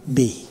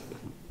be,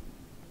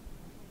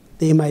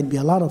 there might be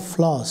a lot of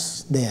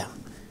flaws there.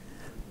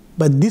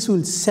 But this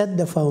will set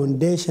the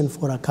foundation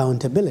for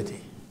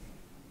accountability.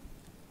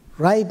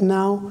 Right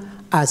now,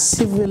 as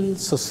civil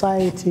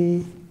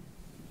society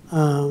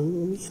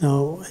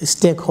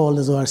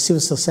stakeholders or civil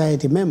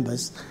society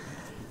members,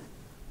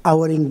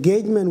 our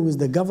engagement with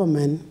the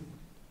government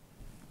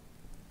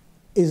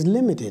is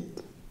limited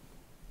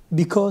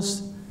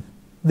because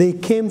they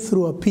came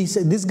through a peace.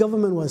 This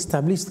government was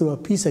established through a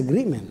peace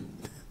agreement,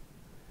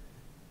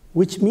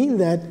 which means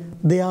that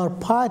there are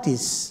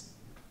parties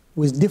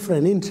with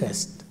different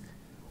interests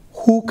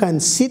who can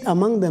sit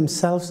among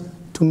themselves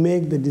to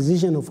make the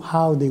decision of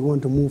how they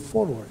want to move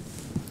forward.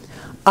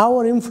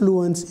 Our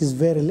influence is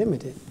very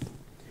limited.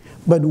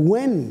 But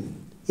when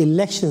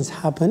elections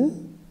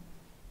happen,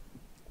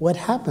 what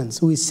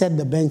happens? We set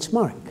the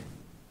benchmark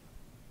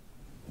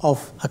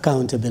of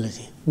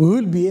accountability. We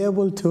will be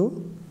able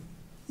to,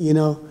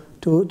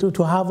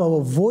 to have our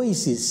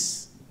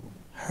voices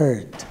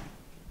heard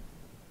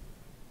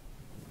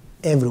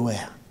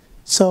everywhere.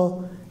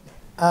 So,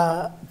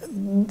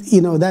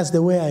 that's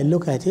the way I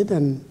look at it,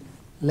 and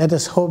let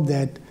us hope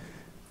that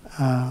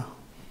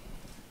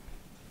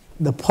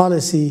the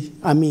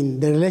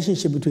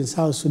relationship between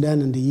South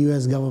Sudan and the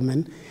U.S.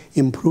 government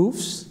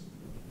improves,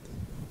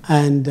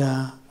 and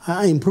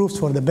improves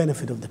for the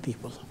benefit of the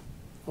people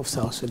of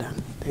South Sudan.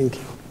 Thank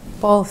you.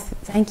 Both,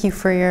 thank you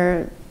for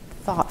your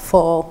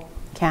thoughtful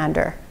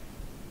candor.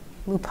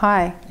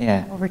 Lupai,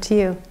 over to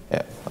you.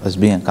 I was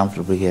being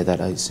uncomfortable here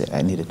that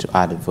I needed to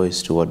add a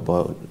voice to what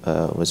Bob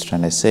was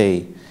trying to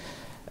say.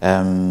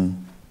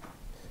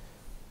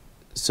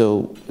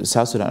 So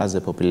South Sudan as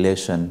a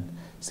population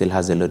still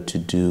has a lot to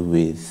do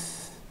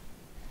with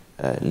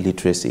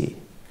literacy.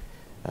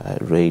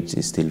 Rate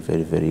is still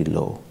very, very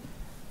low.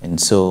 And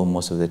so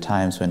most of the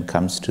times when it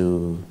comes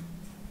to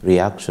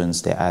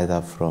reactions, they're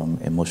either from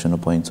emotional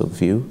points of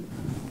view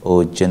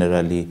or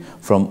generally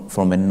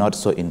from a not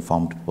so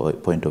informed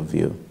point of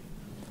view.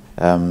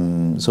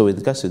 So with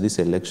regards to these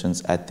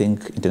elections, I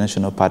think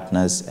international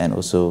partners and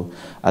also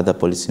other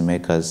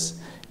policymakers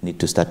need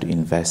to start to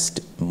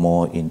invest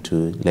more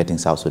into letting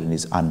South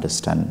Sudanese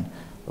understand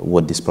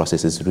what these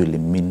processes really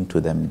mean to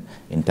them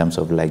in terms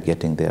of like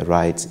getting their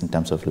rights, in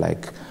terms of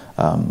like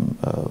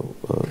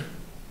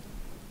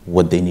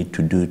what they need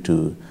to do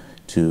to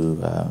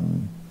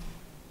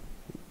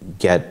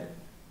get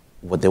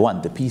what they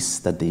want, the peace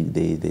that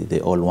they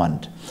all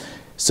want.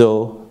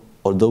 So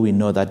although we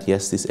know that,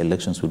 yes, these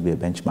elections will be a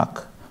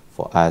benchmark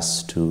for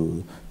us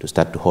to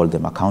start to hold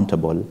them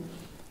accountable,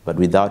 but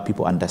without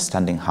people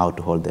understanding how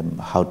to hold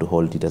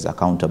leaders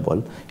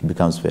accountable, it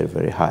becomes very,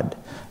 very hard.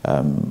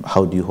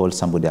 How do you hold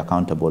somebody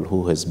accountable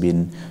who has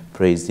been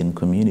praised in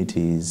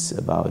communities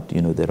about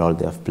the role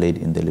they have played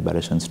in the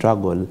liberation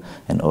struggle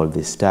and all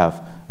this stuff?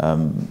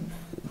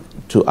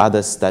 To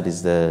others, that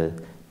is the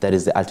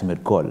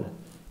ultimate goal.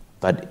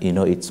 But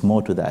it's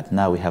more to that.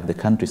 Now we have the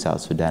country South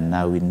Sudan.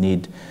 Now we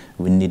need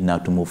now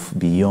to move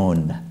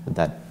beyond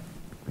that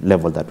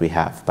level that we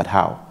have. But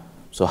how?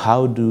 So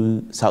how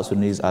do South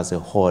Sudanese as a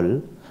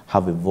whole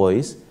have a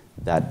voice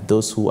that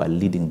those who are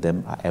leading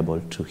them are able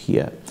to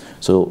hear?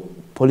 So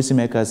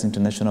policymakers,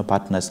 international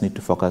partners need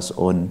to focus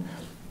on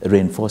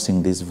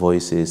reinforcing these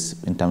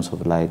voices in terms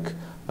of like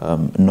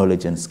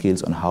knowledge and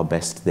skills on how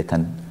best they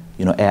can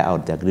air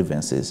out their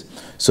grievances,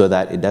 so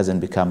that it doesn't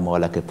become more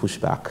like a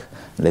pushback.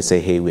 Let's say,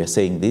 hey, we are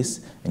saying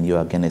this and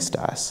you're against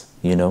us,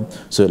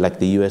 So like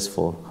the US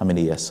for how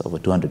many years? Over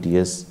 200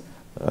 years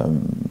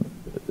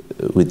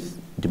with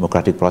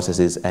democratic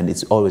processes, and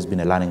it's always been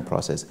a learning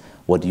process.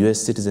 What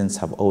US citizens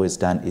have always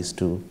done is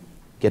to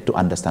get to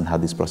understand how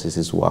these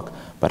processes work,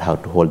 but how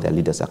to hold their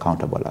leaders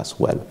accountable as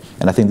well.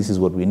 And I think this is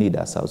what we need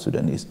as South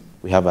Sudanese.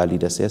 We have our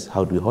leaders, yes,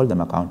 how do we hold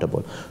them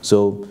accountable?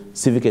 So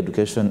civic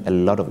education, a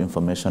lot of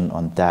information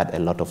on that, a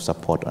lot of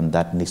support on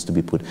that needs to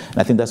be put. And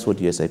I think that's what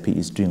USIP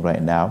is doing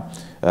right now.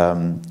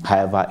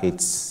 However,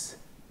 it's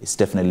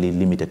definitely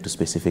limited to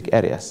specific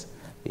areas.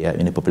 Yeah,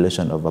 in a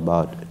population of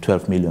about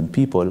 12 million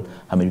people,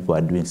 how many people are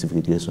doing civic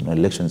education on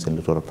elections and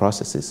electoral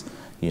processes?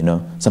 You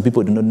know, some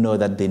people do not know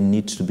that they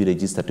need to be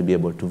registered to be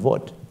able to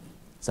vote.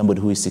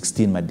 Somebody who is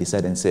 16 might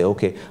decide and say,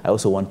 okay, I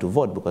also want to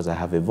vote because I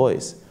have a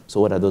voice.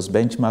 So what are those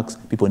benchmarks?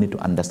 People need to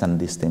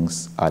understand these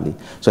things early.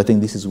 So I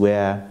think this is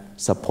where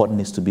support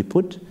needs to be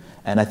put.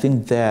 And I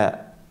think there,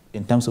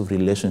 in terms of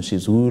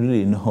relationships, we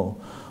really know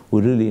who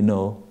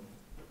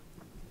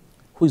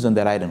is on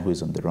the right and who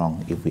is on the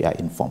wrong if we are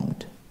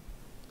informed.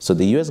 So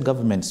the US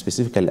government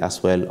specifically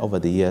as well over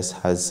the years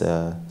has,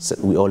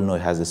 we all know,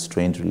 has a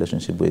strained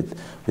relationship with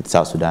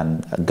South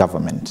Sudan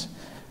government,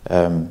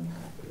 but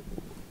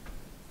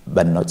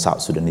not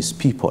South Sudanese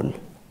people.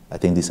 I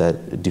think these are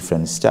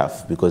different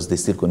stuff because they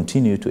still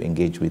continue to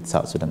engage with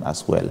South Sudan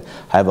as well.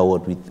 However,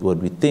 what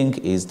we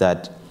think is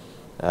that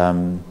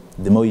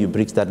the more you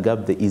bridge that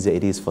gap, the easier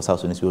it is for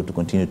South Sudanese people to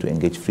continue to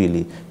engage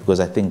freely, because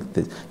I think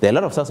there are a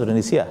lot of South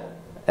Sudanese here.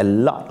 A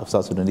lot of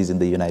South Sudanese in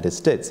the United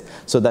States.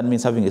 So that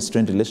means having a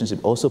strained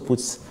relationship also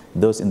puts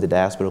those in the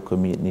diaspora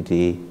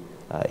community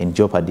in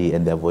jeopardy,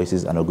 and their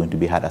voices are not going to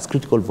be heard as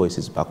critical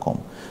voices back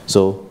home.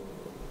 So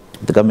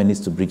the government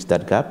needs to bridge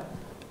that gap,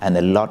 and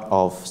a lot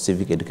of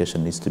civic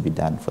education needs to be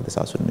done for the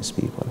South Sudanese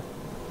people.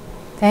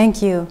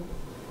 Thank you.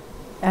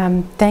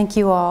 Thank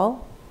you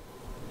all.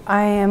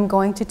 I am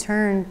going to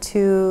turn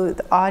to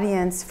the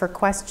audience for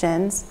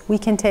questions. We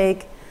can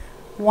take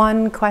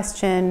one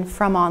question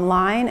from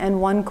online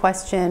and one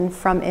question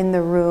from in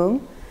the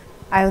room.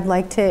 I would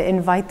like to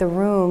invite the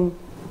room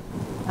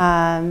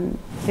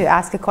to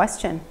ask a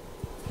question.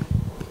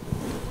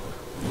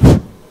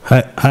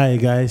 Hi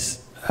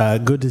guys,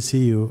 good to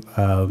see you.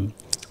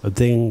 I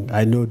think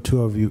I know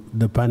two of you,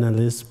 the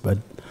panelists, but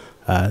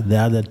the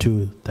other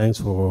two, thanks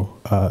for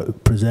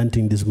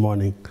presenting this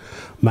morning.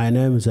 My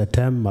name is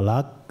Atem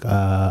Malak.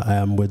 I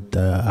am with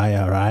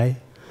IRI,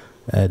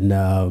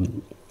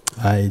 and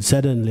I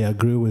certainly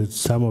agree with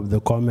some of the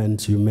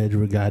comments you made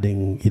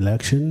regarding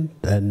election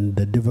and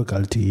the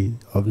difficulty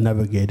of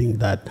navigating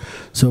that.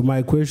 So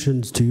my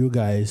questions to you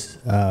guys,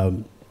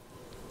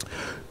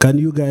 can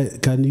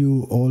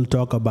you all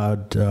talk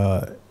about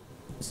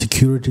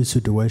security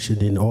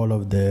situation in all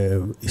of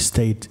the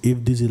states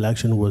if this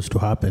election was to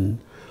happen?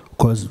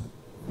 Because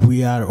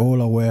we are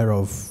all aware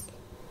of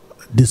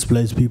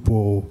displaced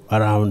people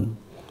around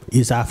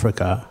East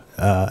Africa,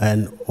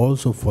 and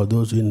also for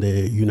those in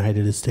the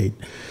United States.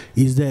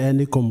 Is there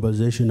any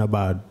conversation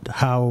about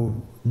how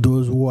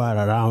those who are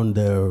around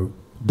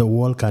the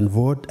world can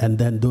vote, and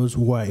then those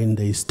who are in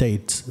the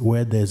states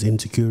where there's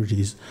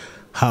insecurities,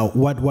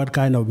 what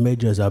kind of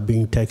measures are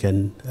being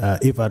taken,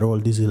 if at all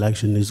this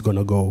election is going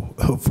to go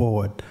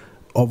forward,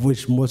 of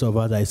which most of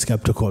us are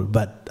skeptical,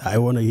 but I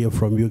want to hear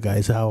from you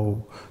guys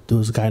how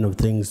those kind of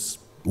things,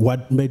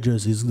 what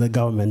measures is the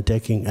government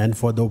taking, and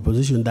for the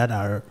opposition that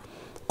are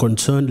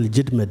concerned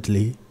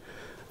legitimately,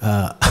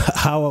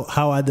 how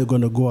are they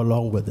going to go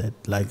along with it?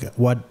 Like,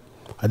 what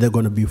are they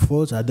going to be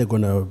forced? Are they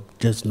going to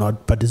just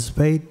not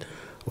participate?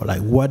 Or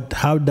like,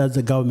 how does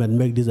the government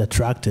make this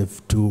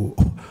attractive to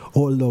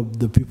all of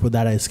the people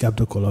that are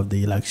skeptical of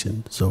the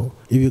election? So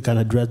if you can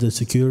address the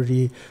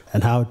security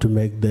and how to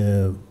make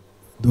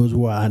those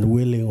who are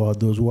unwilling or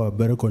those who are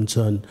very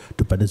concerned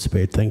to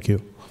participate. Thank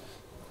you.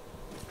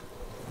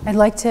 I'd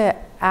like to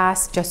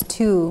ask just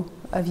two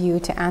of you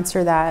to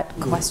answer that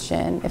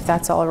question, if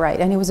that's all right.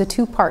 And it was a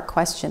two-part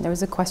question. There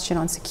was a question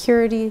on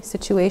security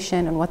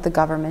situation and what the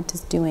government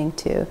is doing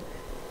to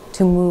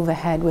move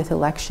ahead with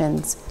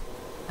elections.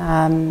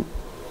 Who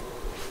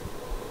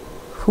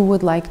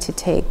would like to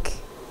take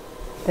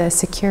the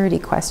security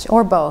question,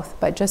 or both,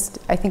 but just,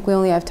 I think we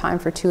only have time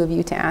for two of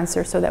you to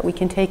answer so that we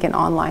can take an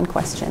online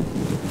question.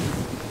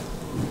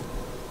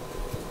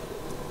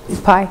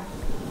 Pai.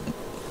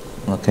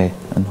 Okay,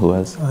 and who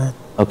else? Go ahead.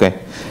 Okay.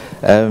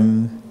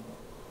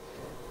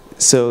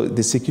 So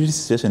the security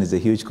situation is a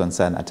huge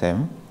concern at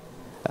time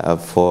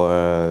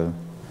for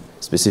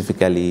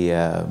specifically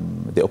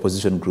the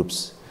opposition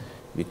groups,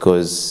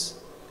 because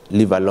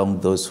leave along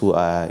those who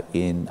are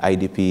in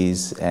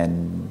IDPs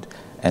and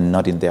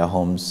not in their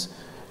homes.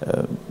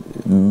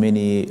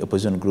 Many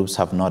opposition groups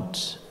have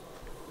not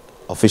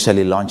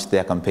officially launched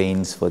their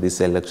campaigns for these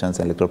elections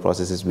and electoral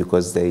processes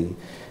because the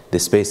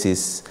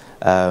spaces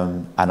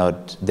are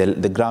not,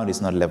 the ground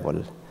is not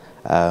level.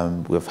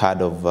 We've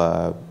heard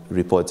of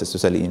reports,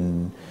 especially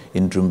in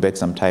Drumbek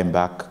some time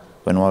back,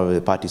 when one of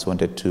the parties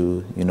wanted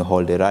to,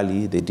 hold a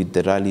rally. They did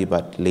the rally,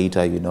 but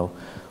later,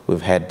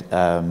 we've had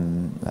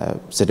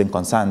certain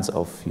concerns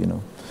of,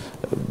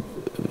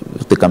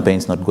 the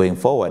campaigns not going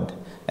forward.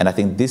 And I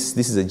think this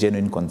is a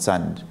genuine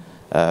concern.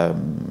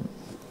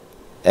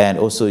 And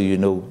also,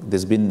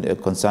 there's been a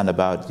concern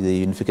about the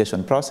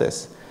unification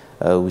process.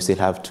 We still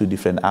have 2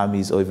 different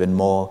armies or even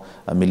more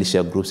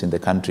militia groups in the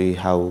country.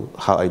 How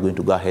are you going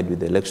to go ahead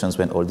with the elections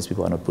when all these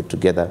people are not put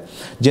together?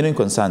 Genuine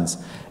concerns.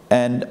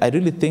 And I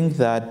really think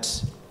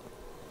that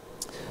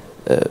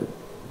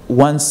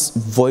once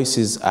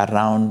voices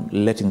around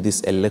letting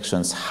these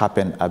elections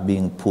happen are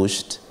being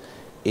pushed,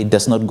 it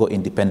does not go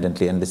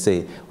independently and they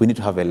say, we need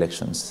to have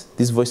elections.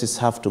 These voices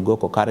have to go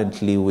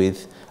concurrently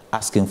with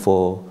asking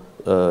for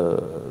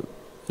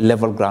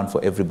level ground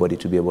for everybody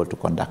to be able to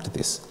conduct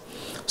this.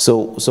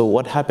 So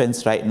what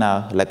happens right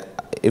now, like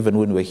even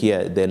when we're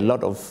here, there are a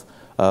lot of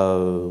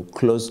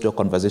closed-door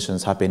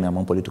conversations happening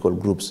among political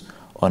groups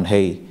on,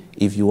 hey,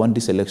 if you want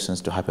these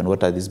elections to happen,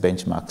 what are these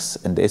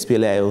benchmarks? And the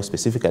SPLA-IO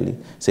specifically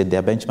said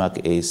their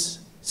benchmark is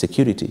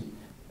security.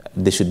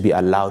 They should be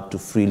allowed to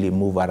freely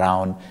move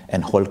around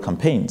and hold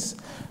campaigns,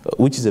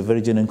 which is a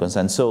very genuine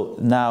concern. So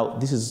now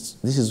this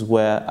is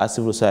where, as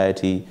civil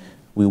society,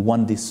 we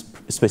want these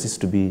spaces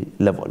to be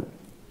level.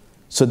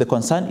 So the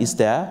concern is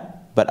there,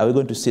 but are we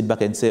going to sit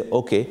back and say,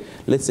 okay,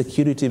 let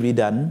security be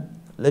done,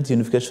 let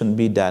unification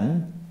be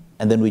done,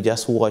 and then we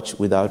just watch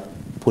without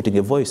putting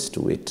a voice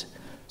to it?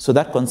 So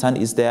that concern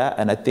is there,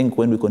 and I think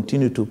when we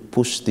continue to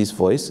push this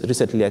voice,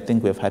 recently I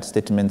think we have had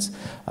statements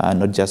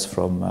not just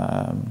from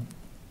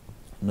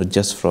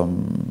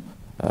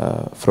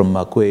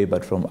Makwe,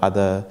 but from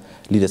other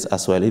leaders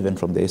as well, even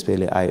from the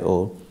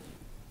SPLA-IO.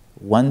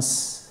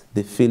 Once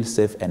they feel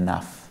safe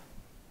enough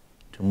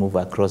to move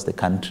across the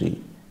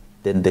country,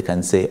 then they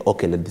can say,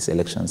 okay, let these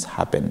elections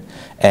happen.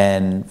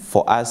 And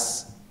for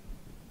us,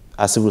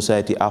 as civil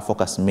society, our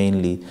focus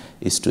mainly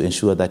is to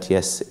ensure that,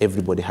 yes,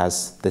 everybody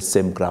has the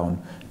same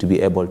ground to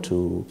be able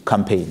to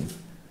campaign.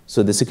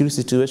 So the security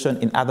situation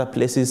in other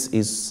places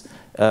is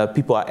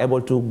people are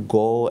able to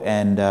go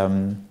and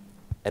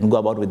go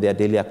about with their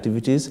daily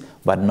activities,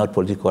 but not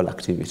political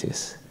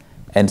activities.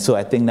 And so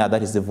I think now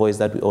that is the voice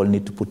that we all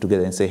need to put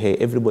together and say, hey,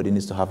 everybody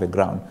needs to have a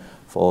ground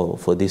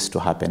for this to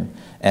happen.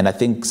 And I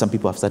think some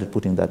people have started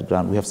putting that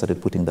ground. We have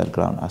started putting that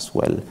ground as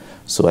well.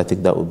 So I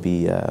think that would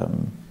be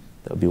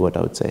what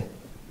I would say.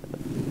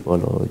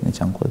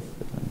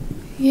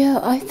 Yeah,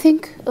 I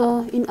think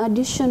in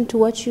addition to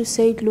what you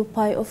said,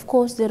 Lupai, of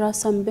course there are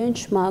some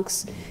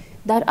benchmarks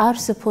that are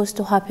supposed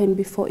to happen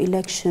before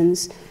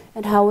elections.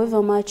 And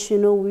however much,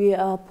 we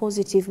are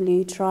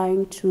positively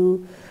trying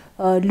to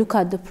look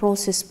at the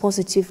process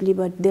positively,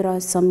 but there are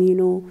some,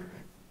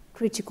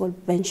 critical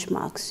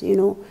benchmarks,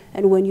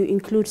 and when you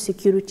include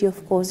security,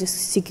 of course,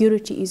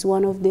 security is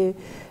one of the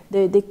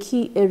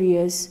key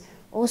areas.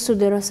 Also,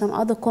 there are some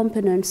other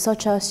components,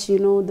 such as,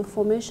 the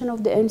formation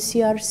of the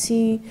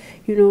NCRC,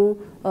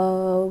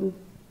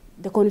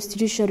 the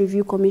Constitutional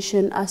Review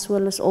Commission, as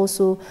well as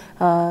also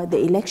the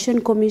Election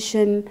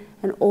Commission,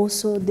 and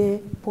also the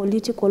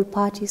Political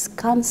Parties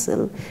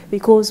Council,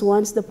 because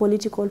once the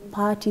Political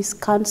Parties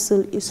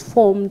Council is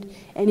formed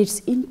and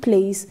it's in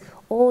place,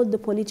 all the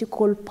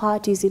political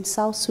parties in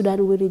South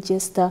Sudan will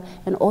register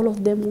and all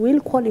of them will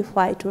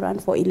qualify to run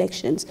for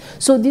elections.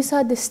 So these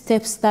are the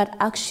steps that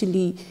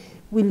actually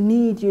will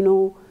need,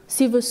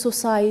 civil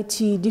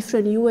society,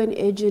 different UN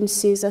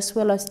agencies, as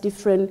well as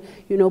different,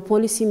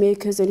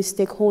 policymakers and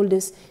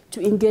stakeholders to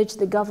engage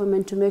the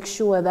government to make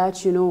sure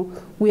that,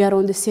 we are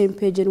on the same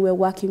page and we're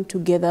working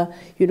together,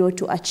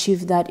 to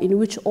achieve that, in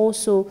which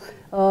also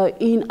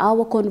in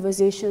our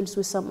conversations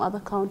with some other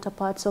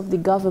counterparts of the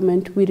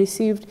government, we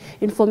received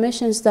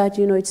informations that,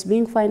 it's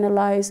being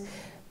finalized.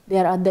 They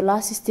are at the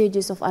last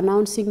stages of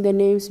announcing the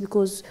names,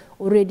 because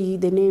already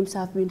the names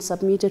have been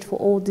submitted for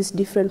all these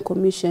different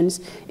commissions,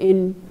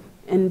 and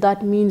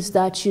that means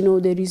that,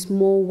 there is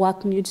more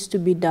work needs to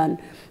be done.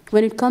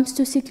 When it comes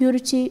to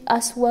security,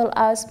 as well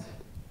as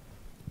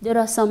there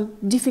are some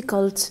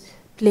difficult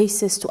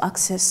places to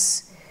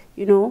access,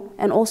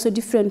 and also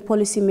different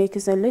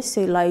policymakers. And let's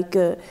say, like,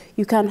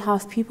 you can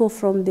have people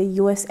from the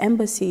U.S.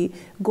 Embassy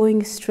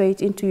going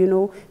straight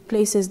into,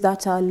 places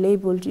that are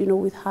labeled,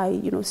 with high,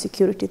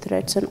 security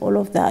threats and all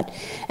of that.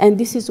 And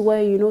this is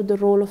where, the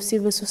role of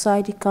civil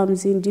society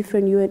comes in,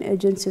 different UN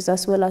agencies,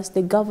 as well as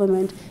the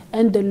government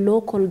and the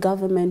local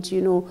government,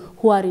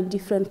 who are in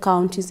different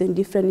counties and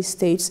different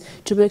states,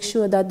 to make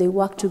sure that they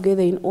work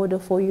together in order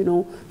for,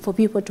 for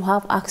people to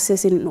have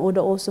access, and in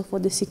order also for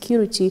the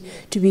security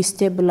to be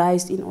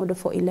stabilized, in order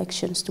for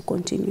elections to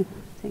continue.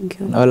 Thank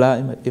you.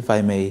 Ola, if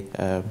I may,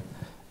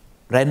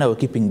 right now we're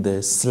keeping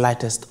the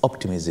slightest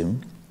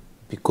optimism,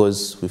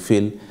 because we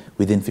feel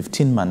within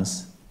 15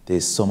 months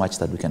there's so much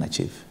that we can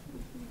achieve.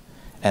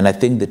 And I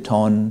think the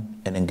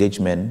tone and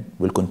engagement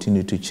will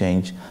continue to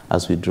change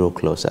as we draw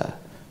closer.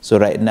 So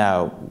right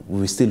now,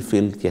 we still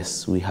feel,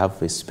 yes, we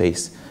have a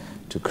space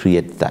to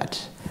create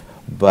that.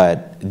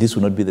 But this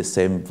will not be the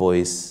same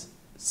voice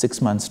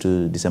 6 months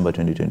to December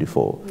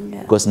 2024.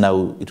 Yeah. Because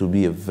now it will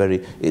be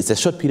it's a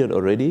short period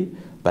already,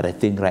 but I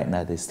think right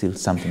now there's still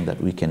something that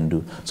we can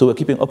do. So we're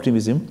keeping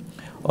optimism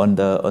on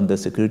the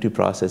security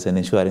process and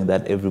ensuring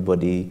that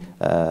everybody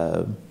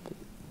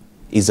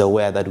is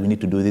aware that we need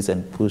to do this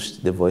and push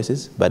the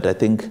voices. But I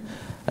think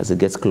as it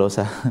gets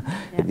closer,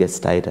 it gets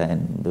tighter,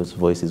 and those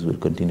voices will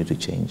continue to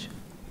change.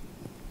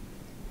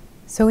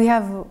 So we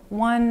have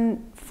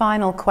one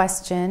final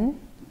question,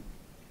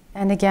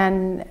 and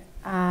again,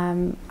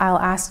 I'll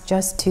ask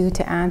just two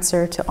to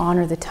answer to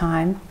honor the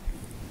time.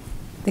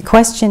 The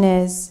question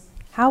is,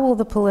 how will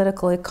the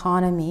political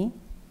economy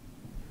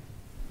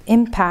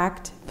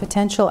impact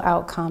potential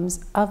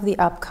outcomes of the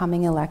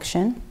upcoming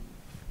election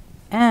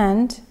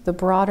and the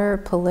broader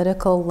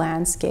political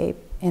landscape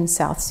in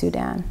South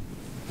Sudan?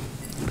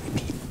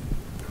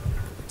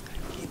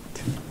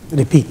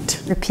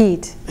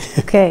 Repeat.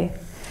 Okay.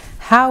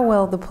 How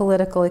will the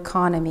political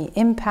economy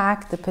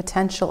impact the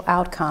potential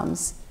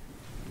outcomes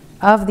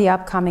of the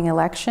upcoming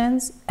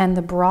elections and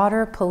the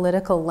broader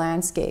political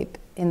landscape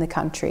in the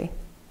country?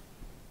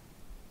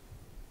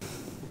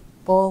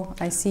 Bull,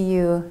 I see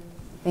you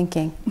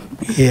thinking.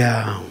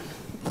 Yeah.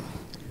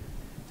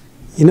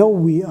 You know,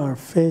 we are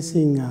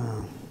facing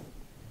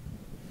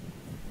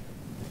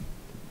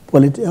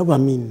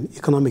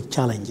economic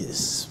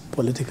challenges,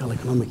 political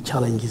economic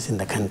challenges in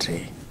the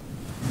country.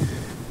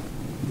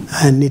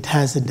 And it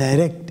has a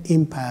direct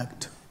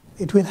impact.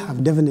 It will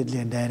have definitely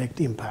a direct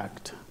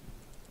impact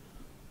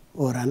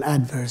or an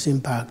adverse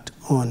impact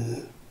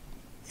on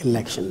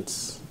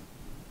elections.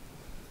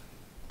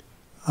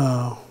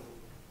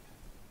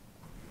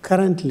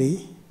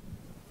 Currently,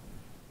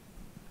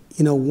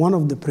 you know, one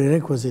of the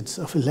prerequisites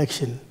of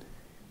election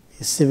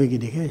is civic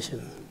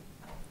education,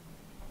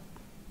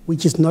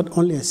 which is not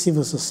only a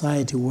civil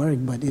society work,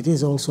 but it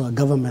is also a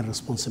government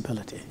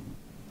responsibility.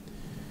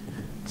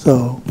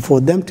 So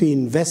for them to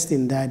invest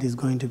in that is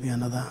going to be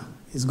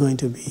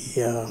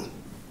a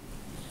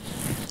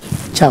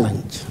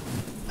challenge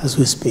as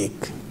we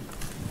speak.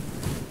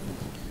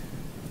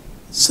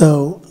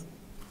 So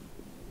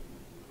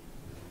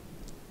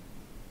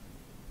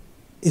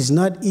it's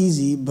not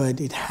easy,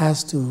 but it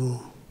has to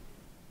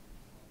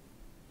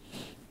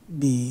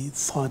be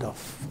thought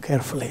of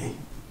carefully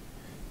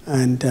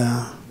and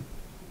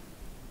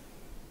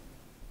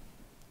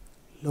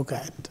look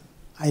at.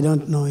 I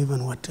don't know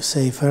even what to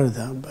say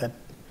further, but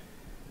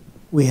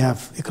we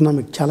have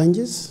economic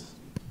challenges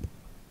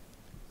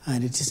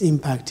and it is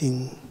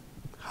impacting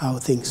how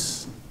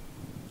things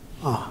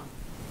are.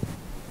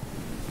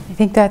 I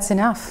think that's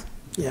enough.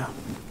 Yeah.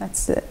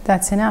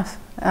 That's enough.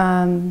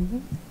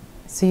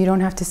 So you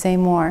don't have to say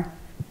more.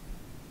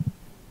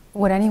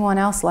 Would anyone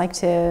else like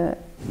to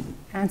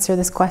answer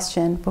this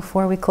question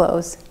before we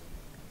close?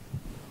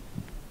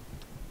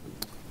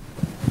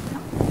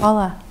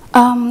 Paula.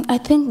 I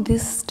think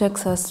this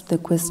takes us to the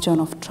question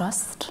of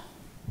trust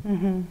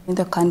in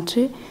the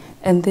country,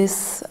 and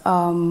this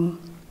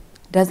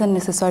doesn't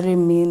necessarily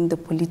mean the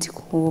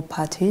political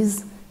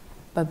parties,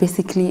 but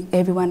basically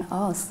everyone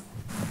else,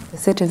 the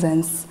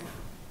citizens,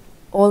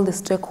 all the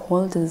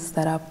stakeholders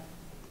that are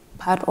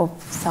part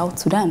of South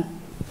Sudan.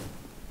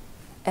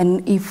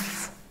 And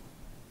if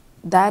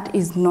that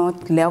is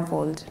not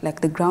leveled, like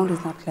the ground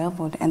is not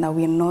leveled, and that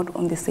we are not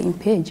on the same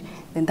page,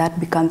 then that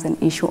becomes an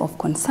issue of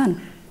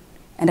concern.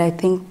 And I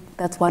think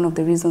that's one of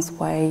the reasons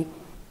why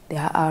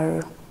there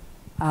are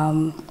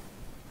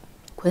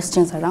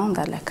questions around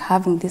that, like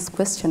having this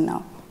question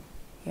now.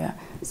 Yeah.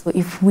 So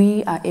if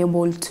we are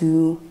able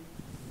to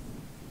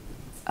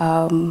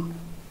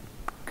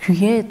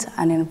create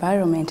an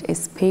environment, a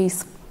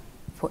space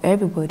for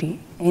everybody,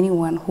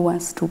 anyone who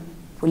wants to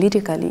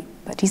politically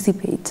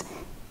participate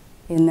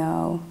in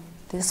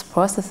these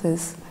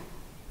processes,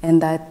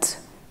 and that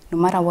no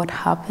matter what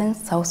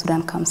happens, South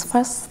Sudan comes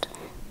first.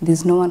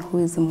 There's no one who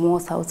is more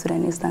South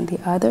Sudanese than the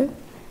other,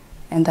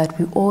 and that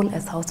we all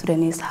as South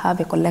Sudanese have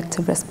a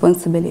collective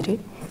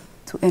responsibility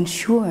to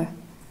ensure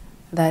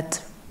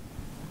that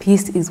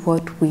peace is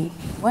what we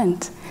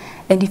want.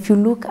 And if you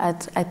look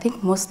at, I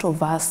think most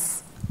of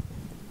us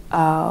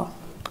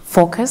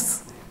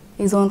focus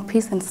is on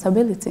peace and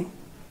stability,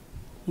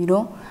 you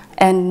know?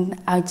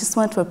 And I just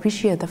want to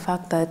appreciate the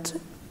fact that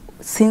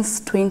since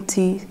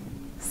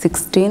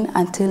 2016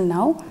 until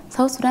now,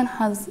 South Sudan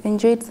has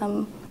enjoyed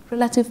some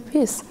relative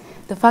peace.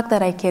 The fact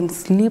that I can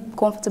sleep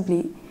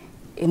comfortably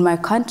in my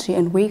country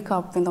and wake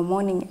up in the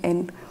morning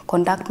and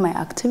conduct my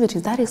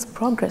activities, that is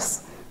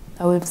progress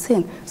that we've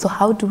seen. So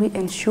how do we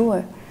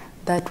ensure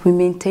that we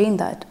maintain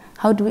that?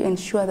 How do we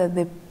ensure that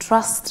the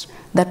trust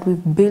that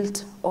we've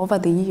built over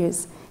the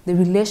years, the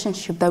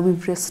relationship that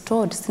we've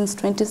restored since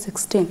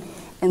 2016,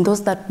 and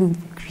those that we've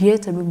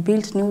created, we've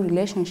built new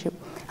relationship,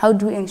 how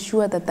do we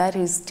ensure that that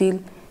is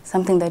still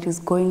something that is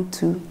going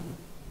to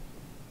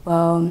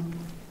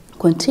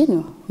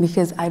continue?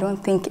 Because I don't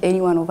think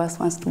any one of us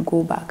wants to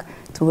go back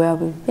to where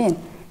we've been,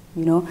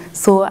 you know.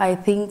 So I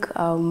think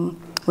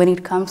when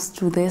it comes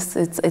to this,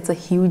 it's a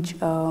huge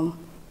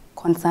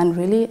concern,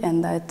 really,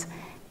 and that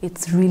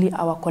it's really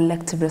our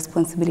collective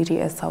responsibility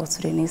as South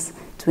Sudanese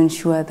to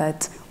ensure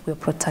that we're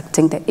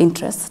protecting the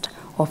interest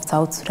of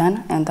South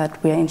Sudan and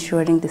that we are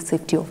ensuring the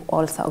safety of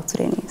all South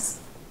Sudanese.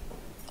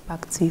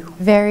 Back to you.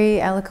 Very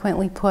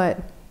eloquently put.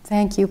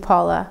 Thank you,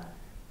 Paula.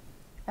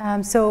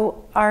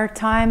 So our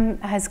time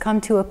has come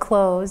to a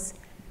close.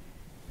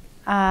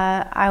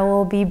 I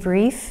will be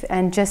brief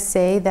and just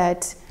say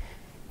that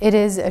it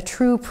is a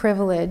true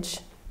privilege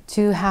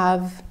to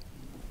have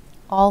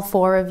all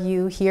four of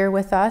you here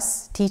with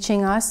us,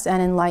 teaching us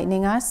and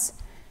enlightening us.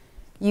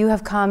 You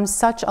have come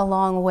such a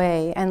long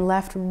way and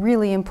left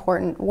really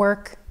important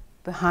work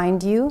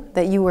behind you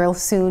that you will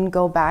soon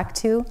go back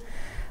to,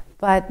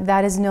 but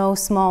that is no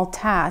small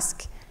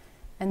task.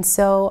 And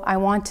so I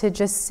want to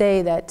just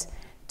say that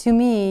to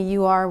me,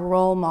 you are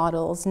role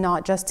models,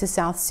 not just to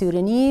South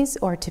Sudanese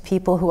or to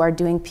people who are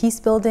doing peace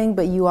building,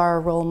 but you are a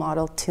role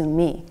model to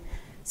me.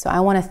 So I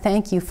want to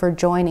thank you for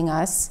joining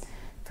us,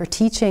 for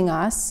teaching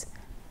us,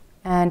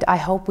 and I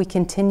hope we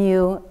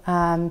continue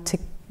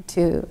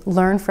to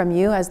learn from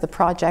you as the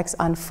projects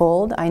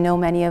unfold. I know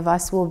many of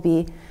us will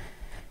be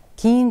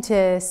keen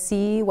to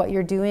see what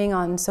you're doing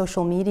on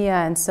social media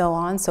and so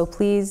on, so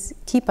please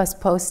keep us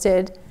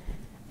posted.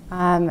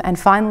 And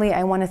finally,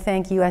 I want to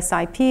thank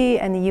USIP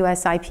and the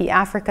USIP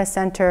Africa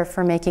Center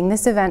for making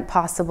this event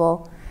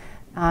possible.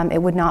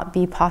 It would not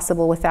be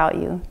possible without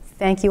you.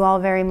 Thank you all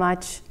very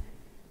much.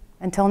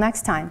 Until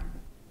next time.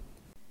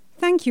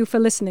 Thank you for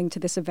listening to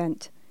this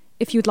event.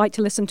 If you'd like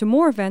to listen to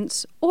more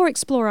events or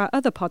explore our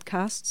other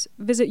podcasts,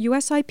 visit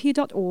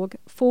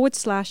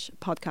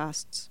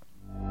usip.org/podcasts.